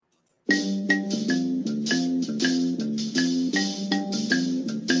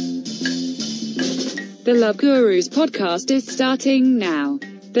The Love Gurus podcast is starting now.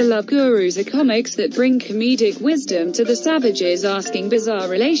 The Love Gurus are comics that bring comedic wisdom to the savages asking bizarre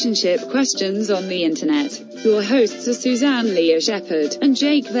relationship questions on the internet. Your hosts are Suzanne Leah Shepherd and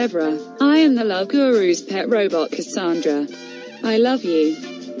Jake Vevera. I am the Love Gurus' pet robot Cassandra. I love you.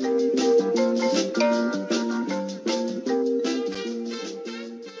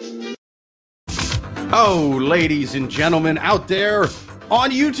 Oh, ladies and gentlemen out there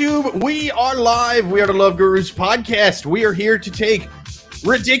on YouTube, we are live. We are the Love Gurus podcast. We are here to take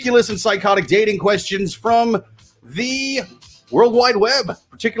ridiculous and psychotic dating questions from the World Wide Web,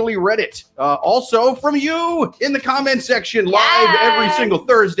 particularly Reddit. Also from you in the comment section, live every single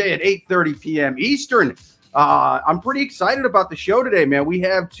Thursday at 8:30 p.m. Eastern. I'm pretty excited about the show today, man. We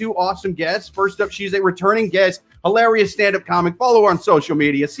have two awesome guests. First up, she's a returning guest, hilarious stand-up comic. Follow her on social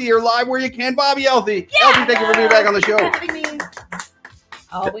media. See her live where you can. Bobbi, Elfie. Yeah! Elfie, thank you for being back on the show.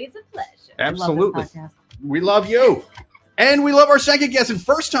 Always a pleasure. Absolutely. We love you. And we love our second guest and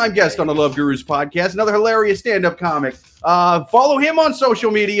first-time guest on the Love Gurus podcast, another hilarious stand-up comic. Follow him on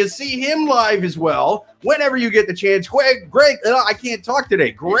social media. See him live as well whenever you get the chance. Greg, I can't talk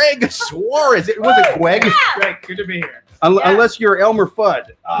today. Greg Suarez. It wasn't Greg. Greg, good to be here. Unless you're Elmer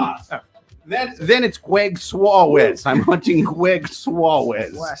Fudd. Then it's Greg Suarez. I'm hunting Greg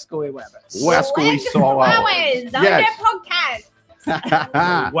Suarez. Wascally Webbits. Wascally Suarez. On their podcast.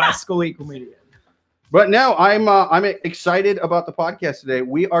 Wascally comedian. But now I'm excited about the podcast today.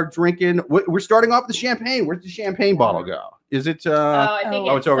 We are drinking. We're starting off with the champagne. Where's the champagne bottle go? Is it? I think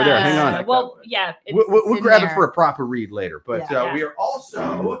it's over there. Hang on. Well, yeah. We'll grab it for a proper read later. But Yeah. we are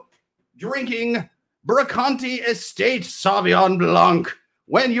also drinking Bracanti Estate Sauvignon Blanc.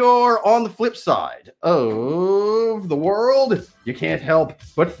 When you're on the flip side of the world, you can't help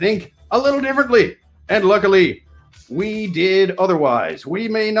but think a little differently. And luckily, we did otherwise. We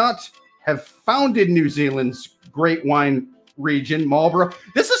may not have founded New Zealand's great wine region, Marlborough.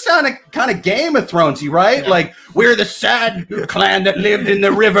 This is kind of Game of Thronesy, right? Yeah. Like, we're the sad clan that lived in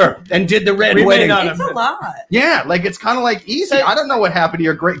the river and did the red wedding. It's a lot. Yeah, like it's kind of like easy. So, I don't know what happened to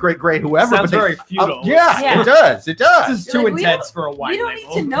your great whoever. Sounds very feudal. It does. It does. This is too intense for a wine. We don't need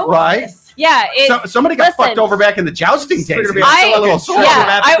to know right? This. Yeah, somebody got fucked over back in the jousting days. At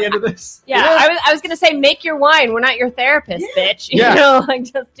the end of this. I was gonna say, make your wine. We're not your therapist, bitch. You know, like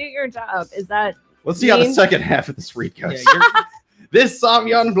just do your job. Is that? Let's see how the second half of this read goes. This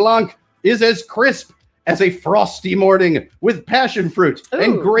Sauvignon Blanc is as crisp as a frosty morning with passion fruit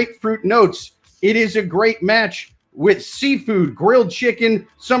and grapefruit notes. It is a great match with seafood, grilled chicken,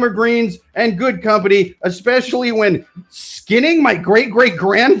 summer greens, and good company, especially when skinning my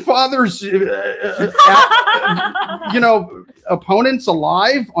great-great-grandfather's, opponents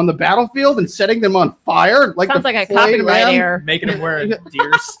alive on the battlefield and setting them on fire. Sounds like a copywriter. Making him wear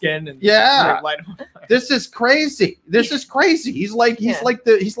deer skin and This is crazy. He's like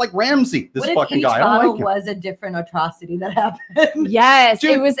Ramsey. This fucking guy. I don't like him. Was a different atrocity that happened. Yes,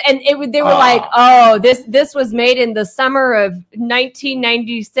 dude. It was, and they were like, this was made in the summer of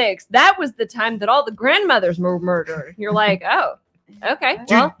 1996. That was the time that all the grandmothers were murdered. You're like, oh. Okay. Dude,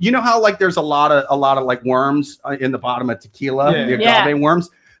 well, you know how like there's a lot of like worms in the bottom of tequila, the agave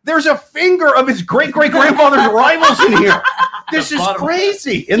worms? There's a finger of his great-great-grandfather's rivals in here. This is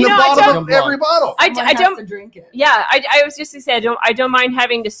crazy. In the bottom of every bottle. I don't drink it. Yeah, I was just to say I don't mind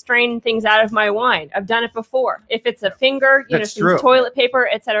having to strain things out of my wine. I've done it before. If it's a finger, some toilet paper,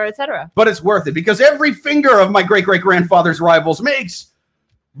 et cetera, et cetera. But it's worth it because every finger of my great-great-grandfather's rivals makes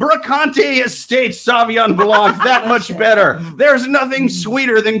Bracanti Estate Sauvignon Blanc that much better. There's nothing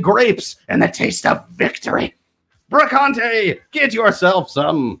sweeter than grapes and the taste of victory. Bracanti, get yourself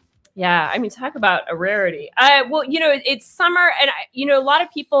some. Yeah, I mean, talk about a rarity. Well, it's summer, and a lot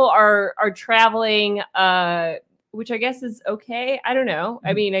of people are traveling, which I guess is okay. I don't know.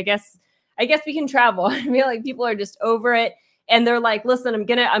 I mean, I guess we can travel. I feel like people are just over it, and they're like, "Listen, I'm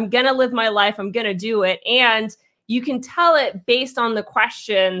gonna live my life. I'm gonna do it," and you can tell it based on the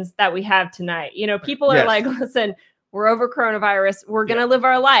questions that we have tonight. People are like, listen, we're over coronavirus. We're going to live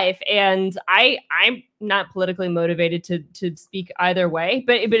our life. And I'm not politically motivated to speak either way,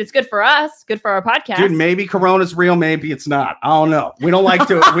 but it's good for us, good for our podcast. Dude, maybe Corona's real, maybe it's not. I don't know. We don't like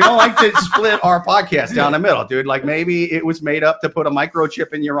to split our podcast down the middle, dude. Like maybe it was made up to put a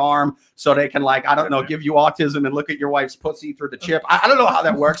microchip in your arm so they can give you autism and look at your wife's pussy through the chip. I don't know how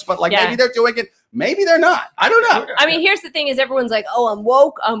that works, but maybe they're doing it Maybe they're not. I don't know. I mean, here's the thing: is everyone's like, "Oh, I'm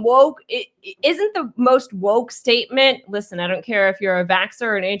woke. I'm woke." It isn't the most woke statement. Listen, I don't care if you're a vaxxer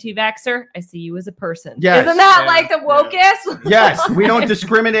or an anti-vaxxer. I see you as a person. Yes. Isn't that like the wokest? Yes, we don't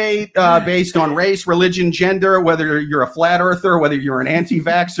discriminate based on race, religion, gender, whether you're a flat earther, whether you're an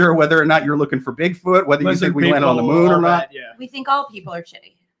anti-vaxxer, whether or not you're looking for Bigfoot, whether you think we landed on the moon or not. We think all people are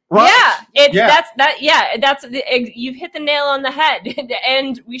shitty. Right. You've hit the nail on the head,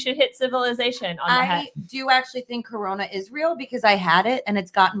 and we should hit civilization on the head. I do actually think Corona is real because I had it and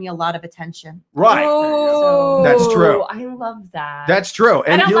it's gotten me a lot of attention. Right. Ooh, That's true. I love that. That's true.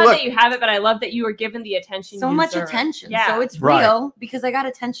 And I don't you love look, that you have it, but I love that you were given the attention. So you much deserve. attention. Yeah. So it's Right. real because I got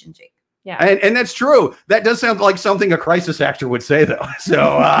attention, Jake. Yeah. and that's true. That does sound like something a crisis actor would say, though. So,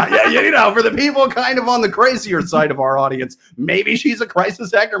 for the people kind of on the crazier side of our audience, maybe she's a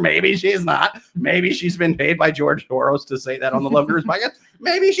crisis actor. Maybe she's not. Maybe she's been paid by George Soros to say that on the Love Gurus podcast.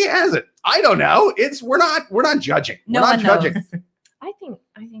 Maybe she hasn't. I don't know. We're not judging. No we're not one judging. knows. I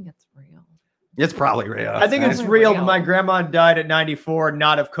think it's real. It's probably real. I think it's That's real, real. but my grandma died at 94,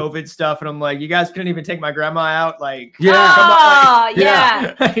 not of COVID stuff. And I'm like, you guys couldn't even take my grandma out. Like, Yeah. come on, Oh,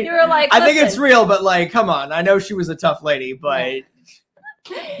 yeah. yeah. You were like, I think it's listen. real, but like, come on. I know she was a tough lady, but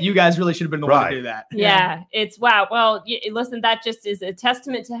you guys really should have been the one Right. to do that. Yeah, it's wow. Well, listen, that just is a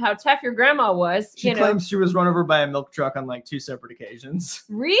testament to how tough your grandma was. She claims she was run over by a milk truck on like 2 separate occasions.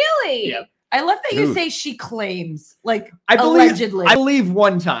 Really? Yep. I love that you Dude. say she claims, like I believe, allegedly. I believe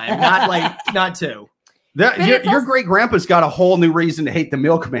one time, not two. But it's Your also- great grandpa's got a whole new reason to hate the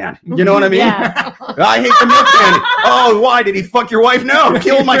milkman. You know what I mean? Yeah. I hate the milkman. Oh, why did he fuck your wife? No,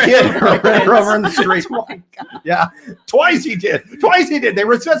 kill my kid. Ran her over in the street. Oh my God. Yeah, twice he did. They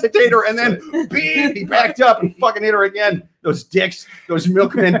resuscitate her, and then beep, he backed up and fucking hit her again. Those dicks, those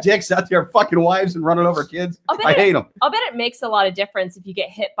milkman dicks out there fucking wives and running over kids. I hate them. I'll bet it makes a lot of difference if you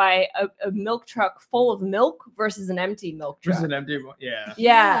get hit by a milk truck full of milk versus an empty milk truck. Just an empty one. Yeah.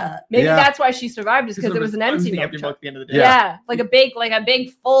 Yeah. Maybe Yeah. that's why she survived, is because it was an empty the milk truck. at the end of the day. Yeah. Like a big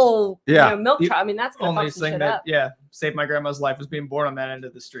full Yeah. milk The truck. I mean, that's gonna Only fuck some thing shit that up. saved my grandma's life was being born on that end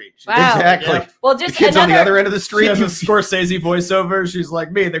of the street. She- Wow. Exactly. Yeah. Well, The just kids on the another other end of the She street. has a Scorsese voiceover. She's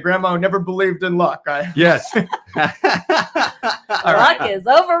like me, the grandma who never believed in luck. Yes. All right. luck is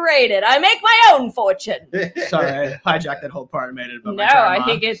overrated. I make my own fortune. Sorry, I hijacked that whole part and made it about No, my grandma.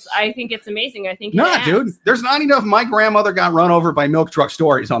 I think it's amazing. I think it Nah, adds. dude. There's not enough my grandmother got run over by milk truck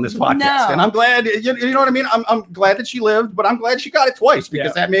stories on this podcast. No. And I'm glad, you know what I mean? I'm glad that she lived, but I'm glad she got it twice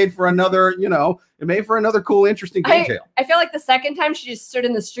because that made for another, it made for another cool, interesting detail. I feel like the second time she just stood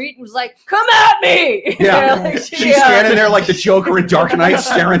in the street and was like, "Come at me!" Yeah. Like She's standing there like the Joker in Dark Knight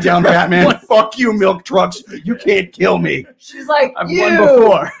staring down Batman. Fuck you, milk trucks. You can't kill me. She's like, I've "You." won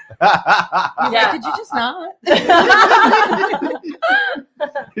before. He's Yeah. like, did you just not?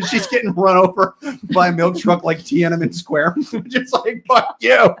 She's getting run over by a milk truck like Tiananmen Square. Just like, fuck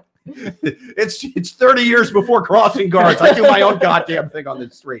you. It's 30 years before crossing guards. I do my own goddamn thing on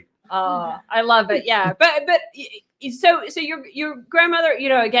this street. I love it. Yeah, but so your grandmother,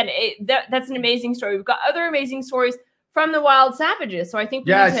 again, that's an amazing story. We've got other amazing stories from the wild savages. So I think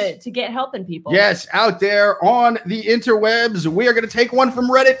we need to get helping people. Yes, out there on the interwebs, we are going to take one from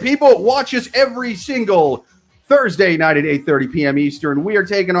Reddit. People, watch us every single Thursday night at 8:30 p.m. Eastern. We are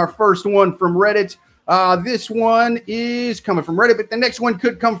taking our first one from Reddit. This one is coming from Reddit, but the next one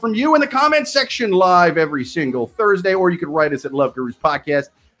could come from you in the comment section live every single Thursday, or you could write us at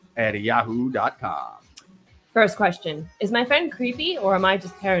loveguruspodcast@yahoo.com. First question. Is my friend creepy or am I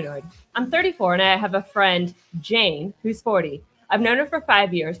just paranoid? I'm 34 and I have a friend, Jane, who's 40. I've known her for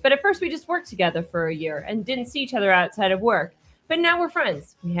 5 years, but at first we just worked together for a year and didn't see each other outside of work. But now we're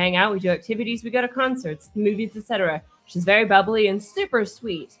friends. We hang out, we do activities, we go to concerts, movies, etc. She's very bubbly and super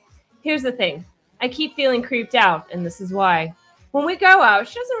sweet. Here's the thing. I keep feeling creeped out, and this is why. When we go out,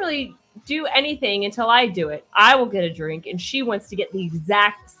 she doesn't really do anything until I do it. I will get a drink, and she wants to get the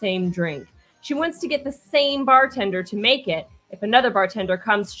exact same drink. She wants to get the same bartender to make it. If another bartender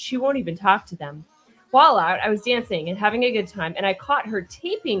comes, she won't even talk to them. While out, I was dancing and having a good time, and I caught her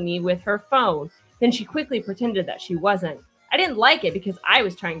taping me with her phone. Then she quickly pretended that she wasn't. I didn't like it because I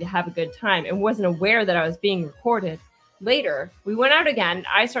was trying to have a good time and wasn't aware that I was being recorded. Later, we went out again.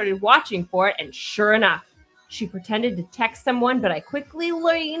 I started watching for it, and sure enough, she pretended to text someone, but I quickly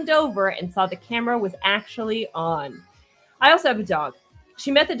leaned over and saw the camera was actually on. I also have a dog.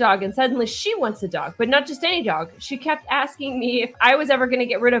 She met the dog, and suddenly she wants a dog, but not just any dog. She kept asking me if I was ever going to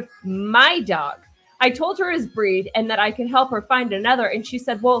get rid of my dog. I told her his breed and that I could help her find another, and she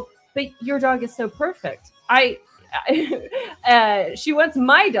said, well, but your dog is so perfect. She wants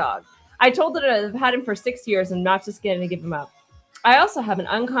my dog. I told her that I've had him for 6 years and not just going to give him up. I also have an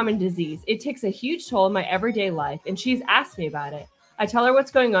uncommon disease. It takes a huge toll in my everyday life, and she's asked me about it. I tell her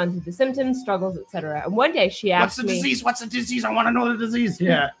what's going on through the symptoms, struggles, etc. And one day she asked me... What's the disease? I want to know the disease.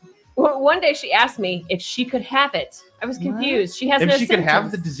 Yeah. One day she asked me if she could have it. I was confused. She has no symptoms. If she could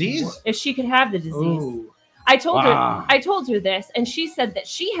have the disease? If she could have the disease. Ooh. I told her this, and she said that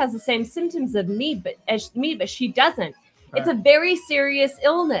she has the same symptoms of me, but she doesn't. It's a very serious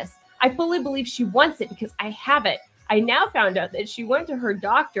illness. I fully believe she wants it because I have it. I now found out that she went to her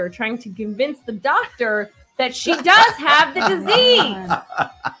doctor trying to convince the doctor that she does have the disease.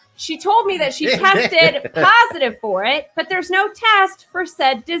 She told me that she tested positive for it, but there's no test for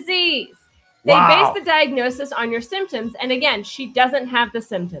said disease. They base the diagnosis on your symptoms, and again, she doesn't have the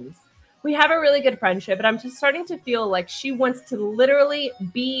symptoms. We have a really good friendship, but I'm just starting to feel like she wants to literally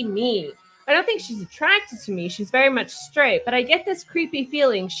be me. I don't think she's attracted to me. She's very much straight, but I get this creepy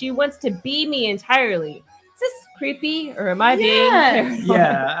feeling she wants to be me entirely. Is this creepy, or am I being paranoid?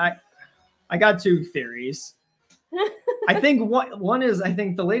 Yeah, I got two theories. I think one is, I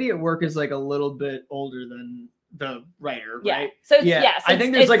think the lady at work is like a little bit older than the writer, right? So it's, I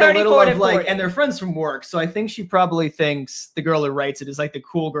think there's like a little of like, 40. and they're friends from work. So I think she probably thinks the girl who writes it is like the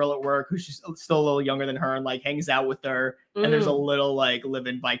cool girl at work who's still a little younger than her and like hangs out with her. And there's a little like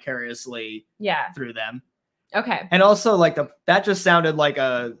living vicariously through them. Okay. And also like that just sounded like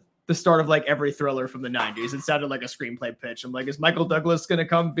the start of like every thriller from the 90s. It sounded like a screenplay pitch. I'm like, is Michael Douglas going to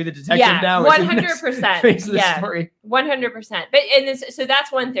come be the detective now? 100%. Yeah, story? 100%. So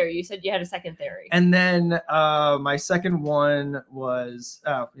that's one theory. You said you had a second theory. And then my second one was,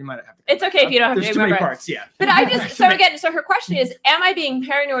 you might have to. It's okay if you don't have to. There's too many parts, yeah. But so her question is, am I being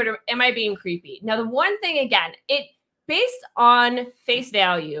paranoid or am I being creepy? Now, the one thing, again, based on face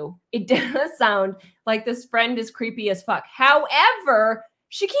value, it does sound like this friend is creepy as fuck. However,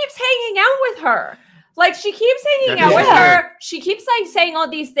 she keeps hanging out with her. Like, she keeps hanging out with her. She keeps like saying all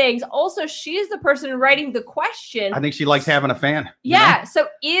these things. Also, she's the person writing the question. I think she likes having a fan. Yeah. You know? So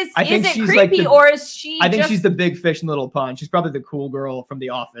is it like creepy or is she? I think she's the big fish in the little pond. She's probably the cool girl from The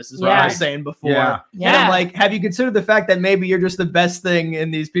Office, is what I was saying before. Yeah. And I'm like, have you considered the fact that maybe you're just the best thing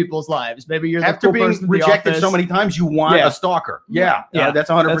in these people's lives? Maybe you're the cool person in The rejected Office. so many times, you want a stalker. Yeah. That's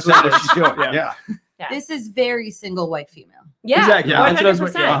 100% what she's doing. Yeah. This is very single white female. Yeah, exactly.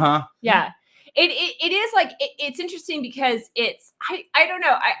 100%. Yeah. It is like it's interesting because it's I don't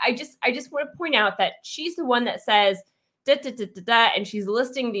know. I just want to point out that she's the one that says da da da da da, and she's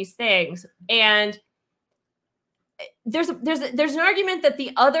listing these things, and there's an argument that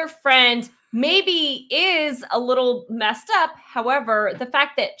the other friend maybe is a little messed up. However, the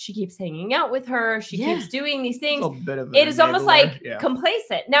fact that she keeps hanging out with her, she keeps doing these things, it is almost like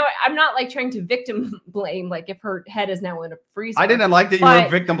complacent. Now, I'm not like trying to victim blame, like if her head is now in a freezer. I didn't like that you were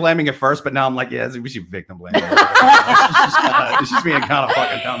victim blaming at first, but now I'm like, we should victim blame her. She's being kind of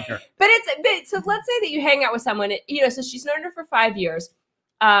fucking dumb here. But so let's say that you hang out with someone, so she's known her for 5 years.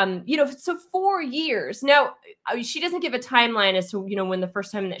 So 4 years. Now, she doesn't give a timeline as to, when the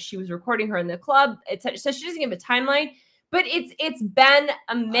first time that she was recording her in the club, etc. So she doesn't give a timeline, but it's been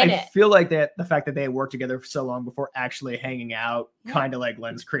a minute. I feel like that the fact that they worked together for so long before actually hanging out kind of like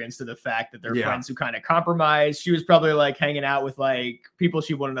lends credence to the fact that they're friends who kind of compromise. She was probably like hanging out with like people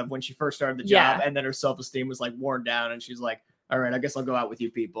she wouldn't have when she first started the job. And then her self-esteem was like worn down and she's like, all right, I guess I'll go out with you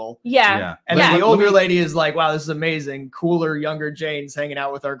people. Yeah. And then the older lady is like, wow, this is amazing. Cooler, younger Jane's hanging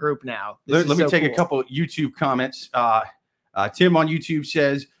out with our group now. Let me take a couple YouTube comments. Tim on YouTube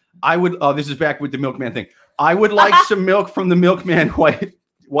says, this is back with the milkman thing. I would like some milk from the milkman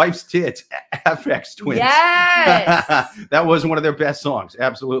wife's tits, FX Twins. Yes. That was one of their best songs.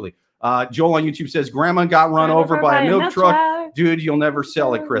 Absolutely. Joel on YouTube says, Grandma got run over by a milk truck. Dude, you'll never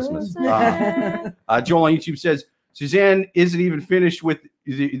sell at Christmas. Joel on YouTube says, Suzanne isn't even finished with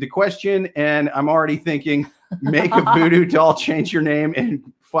the question, and I'm already thinking, make a voodoo doll, change your name, and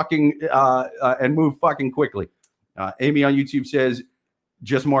fucking and move fucking quickly. Amy on YouTube says,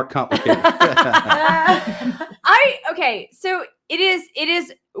 just more complicated. So it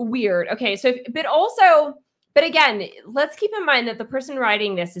is weird. Okay, so but again, let's keep in mind that the person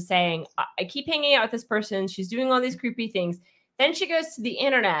writing this is saying, I keep hanging out with this person. She's doing all these creepy things. Then she goes to the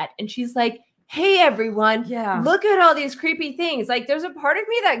internet and she's like, hey, everyone, look at all these creepy things. Like, there's a part of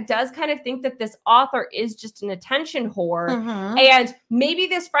me that does kind of think that this author is just an attention whore. Mm-hmm. And maybe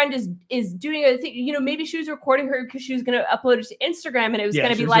this friend is doing a thing. Maybe she was recording her because she was going to upload it to Instagram and it was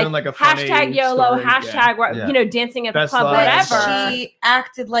going to be like hashtag YOLO, story. hashtag, dancing at the Best club, lives. whatever. She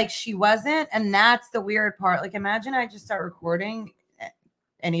acted like she wasn't. And that's the weird part. Like, imagine I just start recording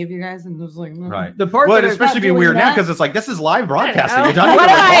any of you guys, and was like, Right. The part Well, that especially be weird now because it's like this is live broadcasting. I You're don't talking know.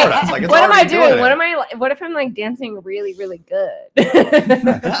 about Florida. It's like, it's What am I already doing? it. What if I'm like dancing really, really good?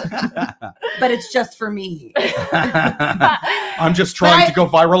 but it's just for me. I'm just trying to go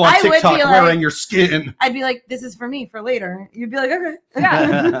viral on I would TikTok be like- wearing your skin. I'd be like, this is for me for later. You'd be like, okay.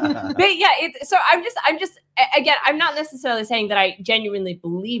 Yeah. But yeah, so I'm just again, I'm not necessarily saying that I genuinely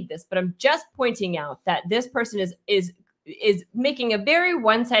believe this, but I'm just pointing out that this person is making a very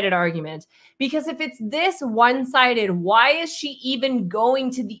one-sided argument, because if it's this one-sided, why is she even going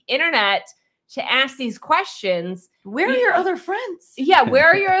to the internet to ask these questions? Where are your other friends? Yeah, where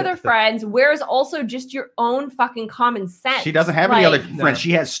are your other friends? Where's also just your own fucking common sense? She doesn't have any other No. friends.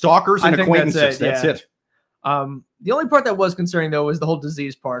 She has stalkers and I think acquaintances. that's That's it, it. The only part that was concerning though was the whole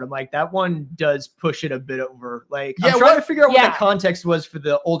disease part. I'm like, that one does push it a bit over. Like, Yeah, I'm trying what- to figure out what yeah. the context was for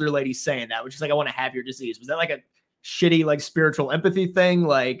the older lady saying that, which is like, I want to have your disease. Was that like a shitty, like spiritual empathy thing?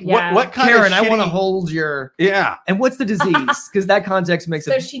 Like, Yeah. What kind Karen, of I want to shitty- hold your. Yeah. And what's the disease? Because that context makes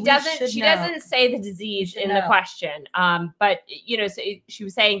So it. she We doesn't should she know. doesn't say the disease should in the know. question. But so she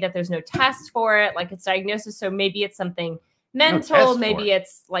was saying that there's no test for it, like it's diagnosis. So maybe it's something test mental, for maybe it.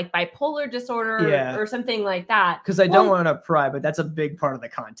 it's like bipolar disorder Yeah. or something like that. Because I don't Well- want to pry, but that's a big part of the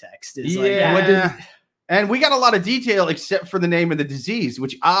context. Is Yeah. like, what did, And we got a lot of detail except for the name of the disease,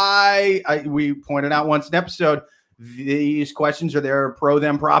 which we pointed out once in episode. These questions are their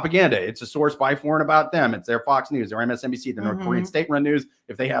pro-them propaganda. It's a source by for and about them. It's their Fox News, their MSNBC, their North Korean state-run news,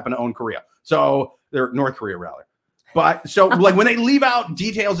 if they happen to own Korea. So they're North Korea, rather. But so like when they leave out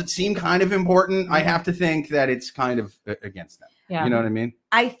details that seem kind of important, I have to think that it's kind of against them. Yeah. You know what I mean?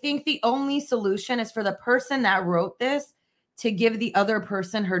 I think the only solution is for the person that wrote this to give the other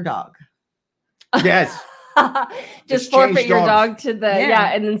person her dog. Yes. Just Exchange forfeit your dogs. dog to the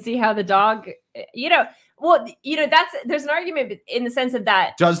Yeah. and then see how the dog, there's an argument in the sense of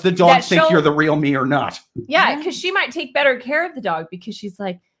that. Does the dog That think show- you're the real me or not? Yeah, because she might take better care of the dog because she's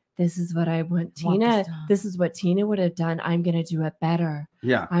like, this is what I want Tina. this dog. This is what Tina would have done. I'm gonna do it better.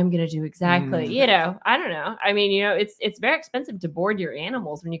 Yeah. I'm gonna do exactly. I don't know. I mean, it's very expensive to board your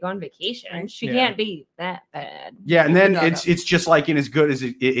animals when you go on vacation. She Yeah. can't be that bad. Yeah, and then The dog it's just like in as good as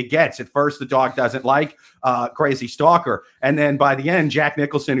it gets. At first, the dog doesn't like crazy stalker, and then by the end, Jack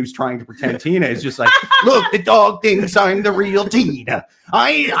Nicholson, who's trying to pretend Tina, is just like, "Look, the dog thinks I'm the real Tina.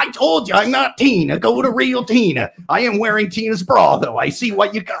 I told you I'm not Tina. Go to real Tina. I am wearing Tina's bra, though. I see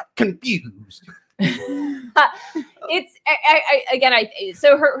why you got confused." It's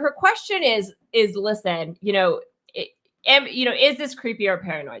so her question is listen, is this creepy or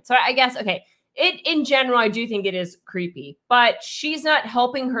paranoid? So I guess in general I do think it is creepy, but she's not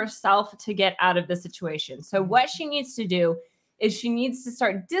helping herself to get out of the situation. So what she needs to do is she needs to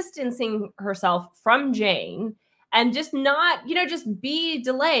start distancing herself from Jane and just not, just be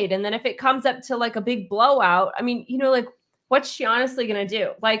delayed. And then if it comes up to like a big blowout, I mean, like, what's she honestly gonna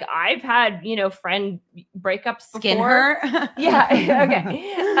do? Like, I've had, friend breakups Skin before. her. Yeah.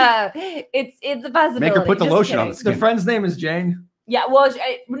 Okay. It's a possibility. Make her put the Just lotion on kidding. the skin. the friend's name is Jane. Yeah. Well,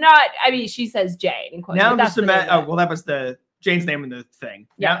 she says Jane. In quotes, Now but I'm that's just the name of it. imagining. Well, that was the Jane's name in the thing.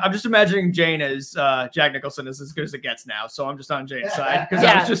 Yeah. Yeah, I'm just imagining Jane as Jack Nicholson is as good as it gets now. So I'm just on Jane's side because I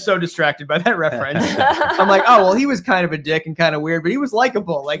Yeah. was just so distracted by that reference. I'm like, oh well, he was kind of a dick and kind of weird, but he was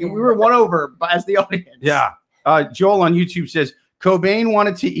likable. Like we were won over as the audience. Yeah. Joel on YouTube says Cobain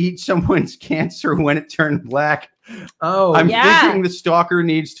wanted to eat someone's cancer when it turned black. Oh, I'm yeah. thinking the stalker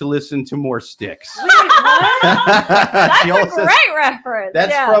needs to listen to more Sticks. Wait, what? That's Joel a says- great reference.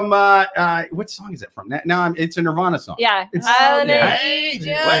 That's yeah. from what song is that from? Now it's a Nirvana song. Yeah. It's- I wanna yeah. eat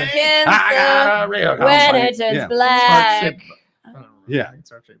your When- cancer real when it turns yeah. It's black. heart-shaped- I don't know. Yeah. It's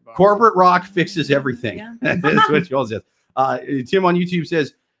heart-shaped box. Corporate rock fixes everything. Yeah. That's what Joel says. Tim on YouTube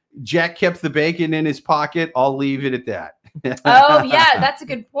says Jack kept the bacon in his pocket. I'll leave it at that. Oh yeah, that's a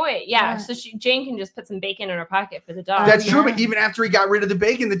good point. Yeah, Yeah. so Jane can just put some bacon in her pocket for the dog. That's Yeah. true, but even after he got rid of the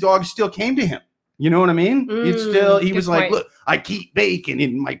bacon, the dog still came to him. You know what I mean? It's still he good was like, point. "Look, I keep bacon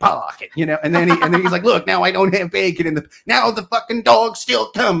in my pocket," and then he's like, "Look, now I don't have bacon in the now the fucking dog's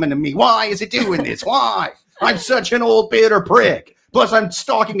still coming to me. Why is it doing this? Why? I'm such an old bitter prick. Plus, I'm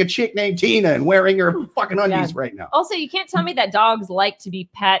stalking a chick named Tina and wearing her fucking undies right now." Also, you can't tell me that dogs like to be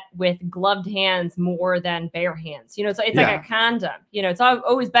pet with gloved hands more than bare hands. It's like Yeah. a condom. It's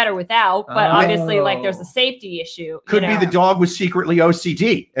always better without, but obviously, like, there's a safety issue. Could be the dog was secretly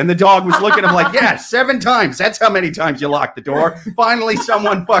OCD, and the dog was looking at him like, "Yeah, 7 times. That's how many times you lock the door. Finally,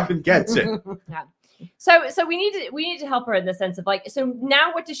 someone fucking gets it." So we need to help her in the sense of like. So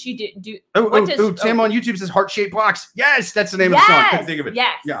now, what does she do? Tim on YouTube says heart-shaped box. Yes, that's the name of the song. Couldn't think of it.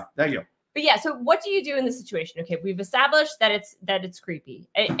 Yes. Yeah, thank you. But yeah, so what do you do in this situation? Okay, we've established that it's creepy.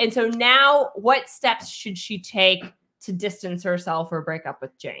 And so now what steps should she take to distance herself or break up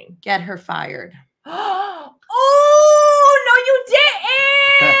with Jane? Get her fired. Oh, no, you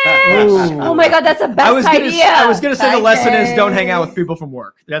didn't. Oh my God, that's the best idea. I was going to say the lesson is don't hang out with people from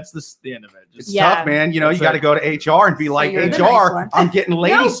work. That's the end of it. It's tough, man. You know, you got to go to HR and be like, HR, I'm getting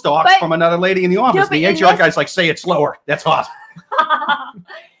lady stalks from another lady in the office. The HR guy's like, say it slower. That's hot.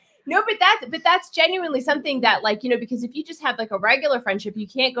 No, but that's genuinely something that, like, you know, because if you just have like a regular friendship, you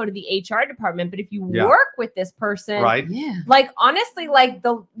can't go to the HR department. But if you work with this person, right? Yeah. Like, honestly, like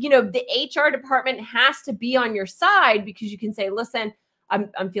the HR department has to be on your side, because you can say, listen,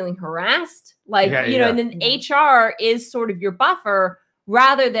 I'm feeling harassed, like, and then HR is sort of your buffer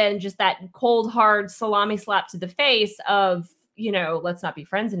rather than just that cold, hard salami slap to the face of, let's not be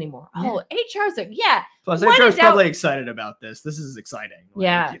friends anymore. Oh, HR's Plus, HR is probably excited about this. This is exciting.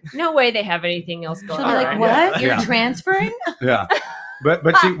 No way they have anything else going on. Like, what? You're transferring? Yeah.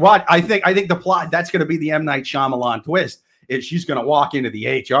 But see what I think the plot, that's going to be the M. Night Shyamalan twist, is she's going to walk into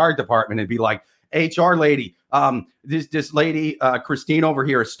the HR department and be like, HR lady, this lady, Christine over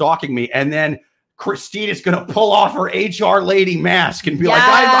here is stalking me. And then Christine is going to pull off her HR lady mask and be like,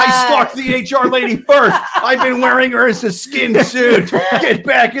 I stalked the HR lady first. I've been wearing her as a skin suit. Get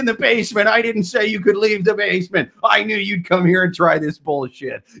back in the basement. I didn't say you could leave the basement. I knew you'd come here and try this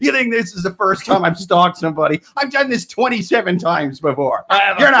bullshit. You think this is the first time I've stalked somebody? I've done this 27 times before.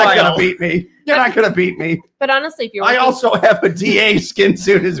 You're not going to beat me. You're not going to beat me. But honestly, if you're I also have a DA skin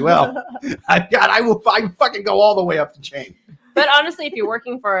suit as well. I fucking go all the way up to Jane. But honestly, if you're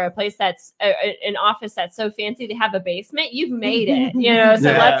working for a place that's an office that's so fancy they have a basement, you've made it.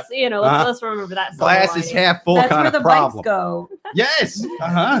 So let's remember that. Glass is half full. That's kind where of the problem. bikes go. Yes.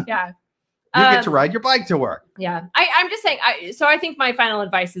 Yeah. You get to ride your bike to work. Yeah. I'm just saying. So I think my final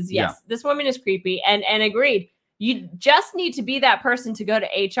advice is yes. This woman is creepy, and agreed. You just need to be that person to go to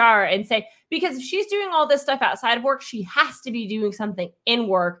HR and say, because if she's doing all this stuff outside of work, she has to be doing something in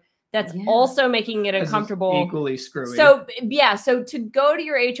work that's also making it uncomfortable. Equally screwy. So to go to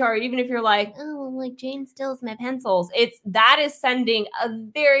your HR, even if you're like, oh, like Jane steals my pencils, that is sending a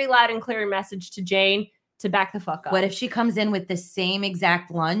very loud and clear message to Jane to back the fuck up. What if she comes in with the same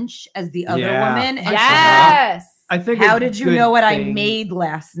exact lunch as the other woman? And yes. I think. How did you know what I made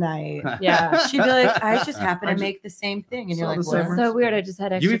last night? Yeah. She'd be like, I just happened to make the same thing. And you're like, well, so weird. I just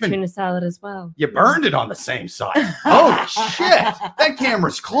had extra tuna salad as well. You burned it on the same side. Oh, shit. That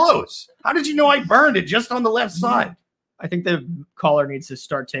camera's close. How did you know I burned it just on the left side? I think the caller needs to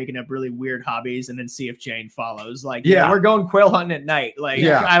start taking up really weird hobbies and then see if Jane follows. Like, we're going quail hunting at night. Like,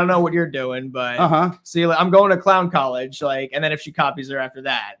 I don't know what you're doing, but see, like, I'm going to clown college. Like, and then if she copies her after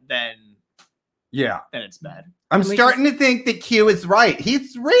that, then it's bad. I'm starting to think that Q is right.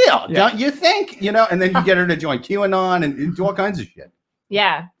 He's real, don't you think? And then you get her to join QAnon and do all kinds of shit.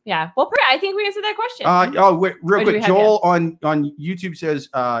 Yeah. Well, I think we answered that question. Real quick, Joel on YouTube says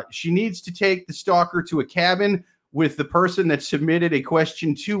she needs to take the stalker to a cabin with the person that submitted a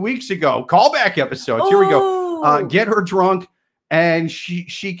question 2 weeks ago. Callback episodes. Here we go. Get her drunk, and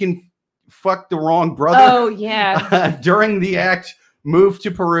she can fuck the wrong brother. Oh yeah. During the act, move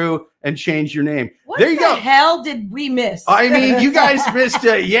to Peru and change your name. What there you the go. hell did we miss? I mean, you guys missed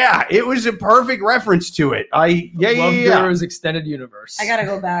it. Yeah, it was a perfect reference to it. Love Guru's extended universe. I gotta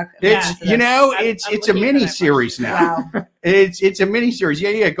go back. It's a mini series now. Wow. It's a mini series.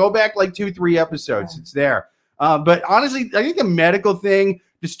 Yeah. Go back like 2-3 episodes. It's there. But honestly, I think the medical thing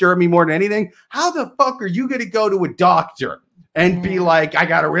disturbed me more than anything. How the fuck are you going to go to a doctor and be like, I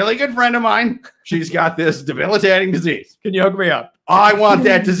got a really good friend of mine. She's got this debilitating disease. Can you hook me up? I want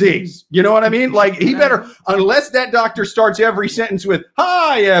that disease. You know what I mean? Like, he better, unless that doctor starts every sentence with,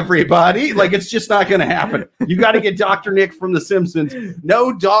 hi, everybody. Like, it's just not going to happen. You got to get Dr. Nick from The Simpsons.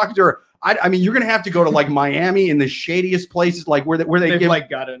 No doctor. I mean, you're going to have to go to like Miami in the shadiest places, like where they give, like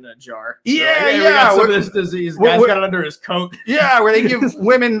got in a jar. Yeah. We got some of this disease. Guy's got it under his coat. Yeah. Where they give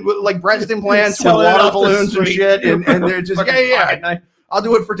women like breast implants with water balloons and shit. And they're just, I'll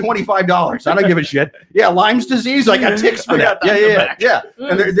do it for $25. I don't give a shit. Yeah. Lyme's disease. I got ticks for that. Yeah.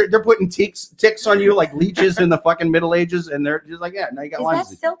 And they're putting ticks on you like leeches in the fucking Middle Ages. And they're just like, now you got Lyme's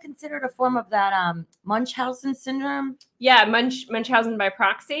disease. Is that still considered a form of that Munchausen syndrome? Yeah. Munchausen by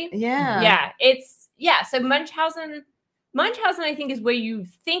proxy. Yeah. Yeah. So Munchausen, I think, is where you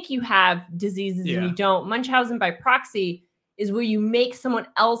think you have diseases and you don't. Munchausen by proxy is where you make someone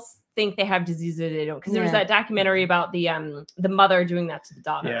else think they have diseases that they don't. Because there was that documentary about the mother doing that to the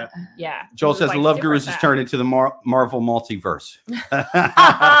daughter. Yeah. Joel says the Love Gurus has turned into the Marvel multiverse.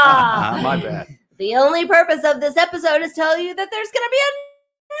 My bad. The only purpose of this episode is to tell you that there's going to be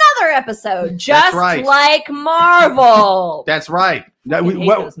another episode, just right. like Marvel. That's right.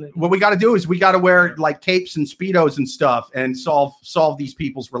 What we got to do is we got to wear like capes and Speedos and stuff and solve these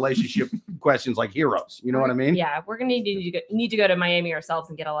people's relationship questions like heroes. You know what I mean? Yeah, we're gonna need to go to Miami ourselves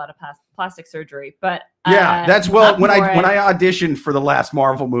and get a lot of plastic surgery. But yeah, that's when I auditioned for the last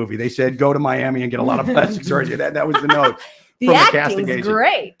Marvel movie, they said go to Miami and get a lot of plastic surgery. That was the note. The acting's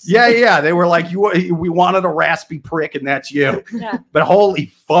great. Yeah. They were like, we wanted a raspy prick, and that's you. Yeah. But holy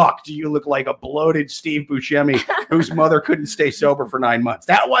fuck, do you look like a bloated Steve Buscemi whose mother couldn't stay sober for 9 months?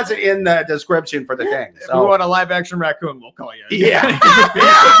 That wasn't in the description for the thing. So. If we want a live action raccoon, we'll call you. Yeah.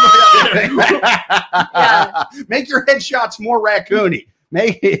 Make your headshots more raccoony.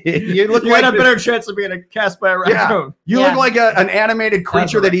 You look like a better chance of being cast by a raccoon. You look like an animated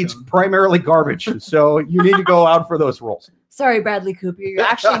creature that eats primarily garbage. So you need to go out for those roles. Sorry, Bradley Cooper. You're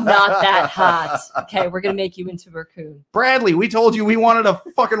actually not that hot. Okay, we're going to make you into a raccoon. Bradley, we told you we wanted a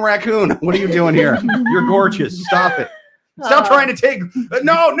fucking raccoon. What are you doing here? You're gorgeous. Stop it. Stop trying to take...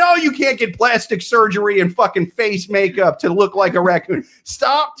 No, you can't get plastic surgery and fucking face makeup to look like a raccoon.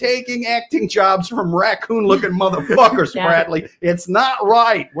 Stop taking acting jobs from raccoon-looking motherfuckers, Bradley. It's not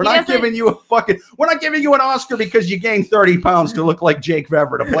right. We're not giving you an Oscar because you gained 30 pounds to look like Jake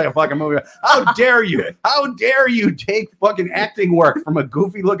Vevera to play a fucking movie. How dare you? How dare you take fucking acting work from a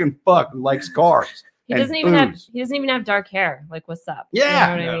goofy-looking fuck who likes cars? He doesn't even have dark hair. Like, what's up?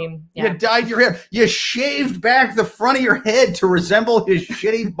 Yeah. You know what I mean? Yeah. You dyed your hair. You shaved back the front of your head to resemble his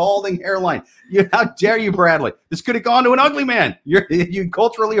shitty balding hairline. How dare you, Bradley? This could have gone to an ugly man. You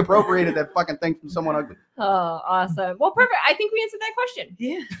culturally appropriated that fucking thing from someone ugly. Oh, awesome. Well, perfect. I think we answered that question.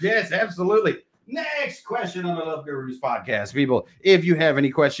 Yeah. Yes, absolutely. Next question on the Love Gurus podcast. People, if you have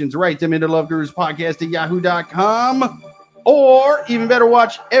any questions, write them into loveguruspodcast@yahoo.com. Or, even better,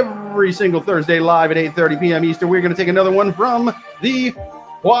 watch every single Thursday live at 8:30 p.m. Eastern. We're going to take another one from the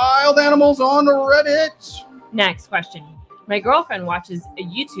Wild Animals on Reddit. Next question. My girlfriend watches a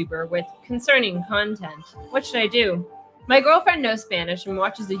YouTuber with concerning content. What should I do? My girlfriend knows Spanish and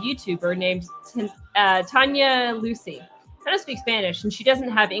watches a YouTuber named Tanya Lucy. I don't speak Spanish, and she doesn't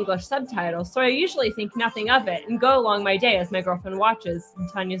have English subtitles, so I usually think nothing of it and go along my day as my girlfriend watches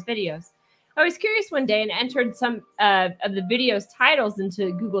Tanya's videos. I was curious one day and entered some of the video's titles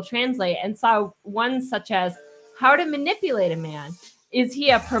into Google Translate and saw one such as how to manipulate a man. Is he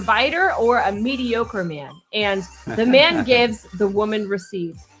a provider or a mediocre man? And the man gives, the woman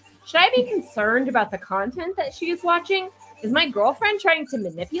receives. Should I be concerned about the content that she is watching? Is my girlfriend trying to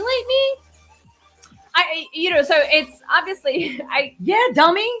manipulate me? So it's obviously,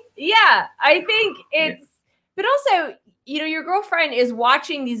 dummy. Yeah, I think it's, but also, your girlfriend is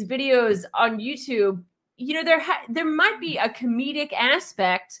watching these videos on YouTube. There might be a comedic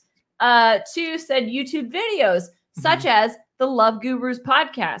aspect to said YouTube videos, such as the Love Gurus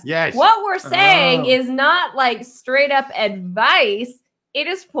podcast. Yes. What we're saying is not like straight up advice. It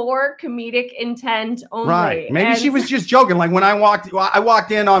is for comedic intent only. Right. Maybe she was just joking. Like when I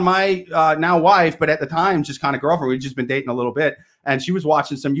walked in on my now wife, but at the time just kind of girlfriend. We'd just been dating a little bit, and she was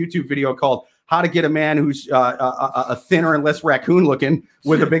watching some YouTube video called "How to Get a Man Who's a Thinner and Less Raccoon Looking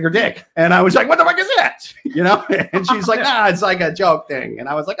with a Bigger Dick." And I was like, "What the fuck is that?" And she's like, "Nah, it's like a joke thing." And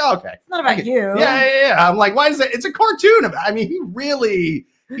I was like, oh, "Okay, it's not about you." Yeah. I'm like, "Why is it? It's a cartoon." I mean,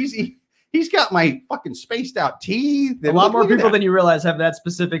 he's got my fucking spaced out teeth. A lot more people than you realize have that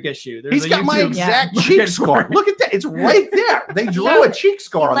specific issue. He's got my exact cheek scar. Look at that. It's right there. They drew a cheek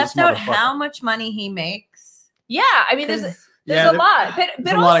scar on this motherfucker. Left out how much money he makes. Yeah. I mean, there's a lot. But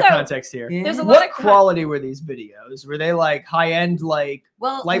there's a also, lot of context here. There's a lot what of quality were these videos? Were they like high end? We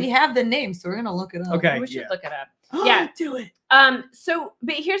have the name, so we're gonna look it up. Okay. We should look it up. Yeah. Do it.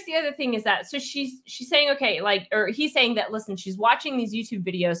 But here's the other thing is that, so she's saying, or he's saying that, listen, she's watching these YouTube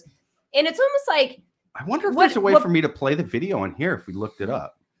videos. And it's almost like, I wonder if there's a way for me to play the video in here if we looked it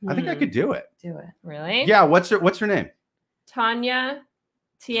up. I think I could do it. Do it. Really? Yeah. What's her name? Tanya,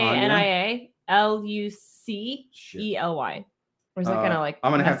 TANIA LUCELY. Or is that kind of like?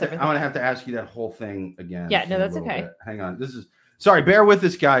 I'm gonna have to ask you that whole thing again. Yeah. No, that's okay. Bit. Hang on. Sorry. Bear with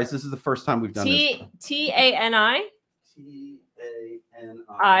us, guys. This is the first time we've done this. TANI.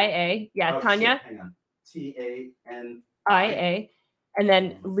 TANIA. Yeah, Tanya. Hang on. TANIA. And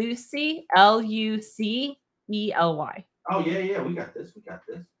then Lucy, LUCELY. Oh, yeah. We got this.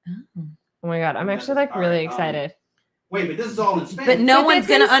 Oh my God. I'm actually really excited. Wait, but this is all in Spanish. But no one's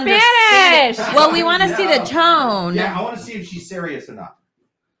going to understand. Well, we want to see the tone. Yeah, I want to see if she's serious or not.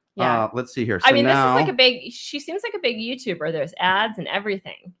 Yeah. Let's see here. So this is she seems like a big YouTuber. There's ads and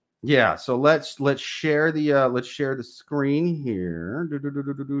everything. Yeah. So let's share the screen here.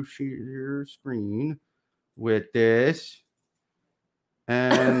 Share screen with this.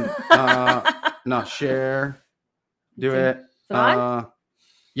 And not share. Do it. Is it on?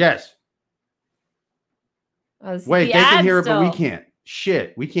 Yes. Oh, this is Wait, the they can ad hear it, still. but we can't.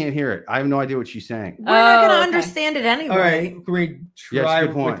 Shit, we can't hear it. I have no idea what she's saying. We're not gonna okay. understand it anyway. All right, can we Yeah, try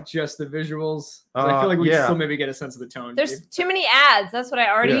good point. with just the visuals? 'Cause I feel like we yeah. still maybe get a sense of the tone. There's too many ads. That's what I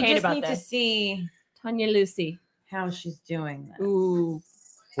already Yeah. We hate just about need to this. see Tanya Lucy. how she's doing this. Ooh.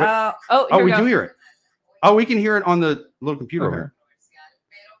 What? Uh, Oh, Oh, here we go. do hear it. Oh, we can hear it on the little computer Okay. here.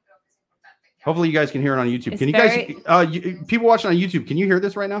 Hopefully, you guys can hear it on YouTube. It's Can you guys, people watching on YouTube, can you hear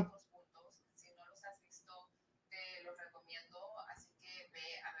this right now?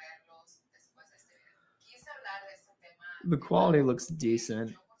 The quality looks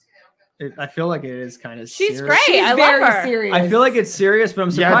decent. I feel like it is kind of. She's serious. great. she's I very love her. serious. I feel like it's serious, but I'm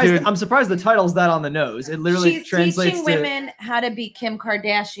Yeah, surprised. dude. I'm surprised the title's that on the nose. It literally she's translates teaching to. women how to be Kim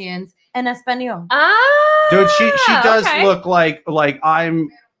Kardashians en español. Ah, Dude, she does okay. look like I'm.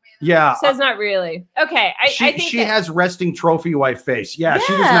 Yeah, Says not really. Okay, I think she that- has resting trophy wife face. Yeah,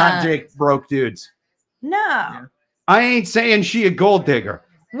 she does Yeah. not date broke dudes. No. I ain't saying she a gold digger,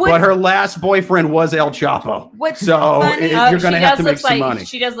 What's, but her last boyfriend was El Chapo. what's So funny? you're she gonna have does to make look some like, money.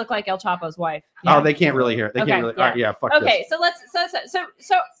 She does look like El Chapo's wife. Oh, they can't really hear it. They Okay, can't really. yeah. All right, yeah, fuck Okay, this. so let's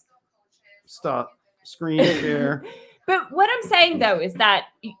so Stop. Screen share. But what I'm saying though is that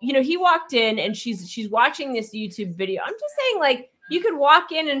he walked in and she's watching this YouTube video. I'm just saying, like, you could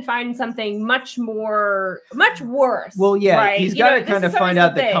walk in and find something much worse. Well, yeah, right? he's got to this kind of is find always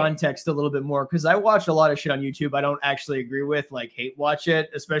out the thing. context a little bit more because I watch a lot of shit on YouTube I don't actually agree with, like hate watch it,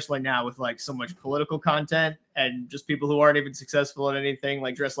 especially now with like so much political content and just people who aren't even successful at anything,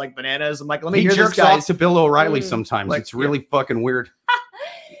 like dressed like bananas. I'm like, let me He hear this jerks off guy's. to Bill O'Reilly Mm. sometimes. Like, It's really fucking weird.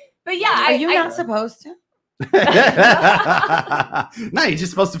 But yeah, Are you not supposed to? No, you're just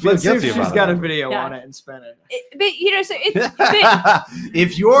supposed to feel Let's see if guilty she's about got it. a video Yeah. on it and spin it. But so it's but,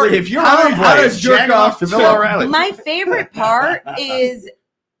 if you're How on does jerk jerk off off to Bill so- O'Reilly. My favorite part is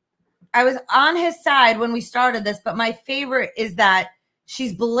I was on his side when we started this, but my favorite is that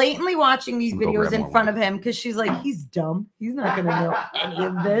she's blatantly watching these I'm gonna videos grab in more front of him because she's like, he's dumb. He's not gonna know any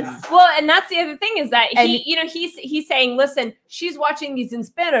of this. well, and that's the other thing is that And- he's saying, listen, she's watching these in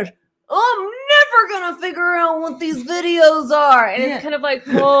Spanish. I'm never gonna figure out what these videos are. And Yeah. it's kind of like,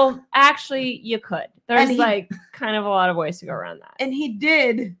 well, actually, you could. There's And he- like kind of a lot of ways to go around that. And he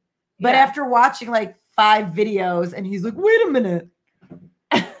did, but Yeah. after watching like 5 videos, and he's like, wait a minute.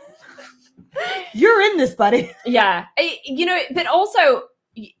 You're in this, buddy. Yeah. But also,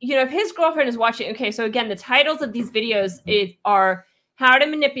 if his girlfriend is watching, okay, so again, the titles of these videos are How to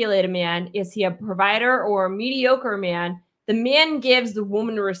Manipulate a Man. Is he a provider or a mediocre man? The man gives, the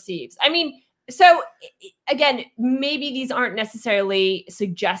woman receives. I mean, so again, maybe these aren't necessarily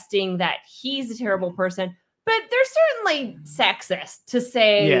suggesting that he's a terrible person, but they're certainly sexist, to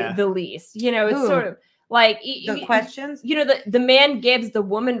say the least. It's Ooh. sort of like The questions. the man gives, the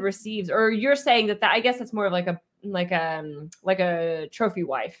woman receives, or you're saying that I guess that's more of like a trophy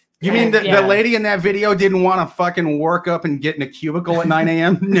wife. You mean the lady in that video didn't want to fucking work up and get in a cubicle at 9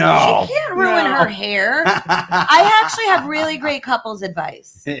 a.m.? No. She can't ruin her hair. I actually have really great couples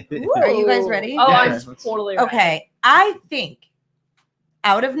advice. Are you guys ready? Oh, Yeah. I'm totally ready. Okay. I think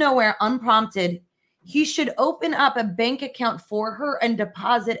out of nowhere, unprompted, he should open up a bank account for her and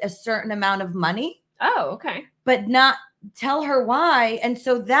deposit a certain amount of money, Oh, okay. but not tell her why. And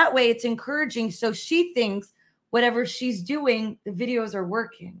so that way it's encouraging. So she thinks whatever she's doing, the videos are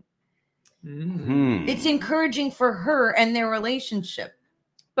working. Hmm. It's encouraging for her and their relationship.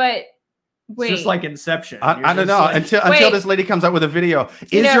 But It's wait, just like Inception. I You're don't just know like- until Wait. this lady comes out with a video.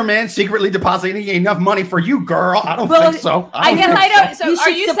 Is know- your man secretly depositing enough money for you, girl? I don't Well, think so. I guess think I don't. So you are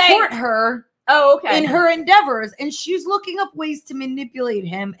should you support saying? her Oh, okay. in her endeavors, and she's looking up ways to manipulate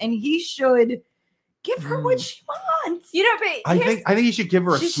him, and he should give her what she wants. But I here's- think you should give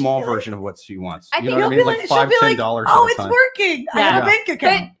her a She should small be like- version of what she wants. I You think know what I He'll mean? be Like like, she'll $5, be like, $10 oh, at a it's time. working. I have a bank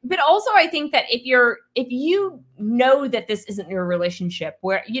account. But also I think that if you know that this isn't your relationship,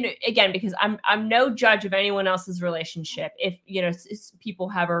 where again, because I'm no judge of anyone else's relationship. If people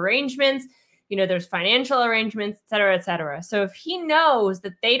have arrangements, there's financial arrangements, et cetera, et cetera. So if he knows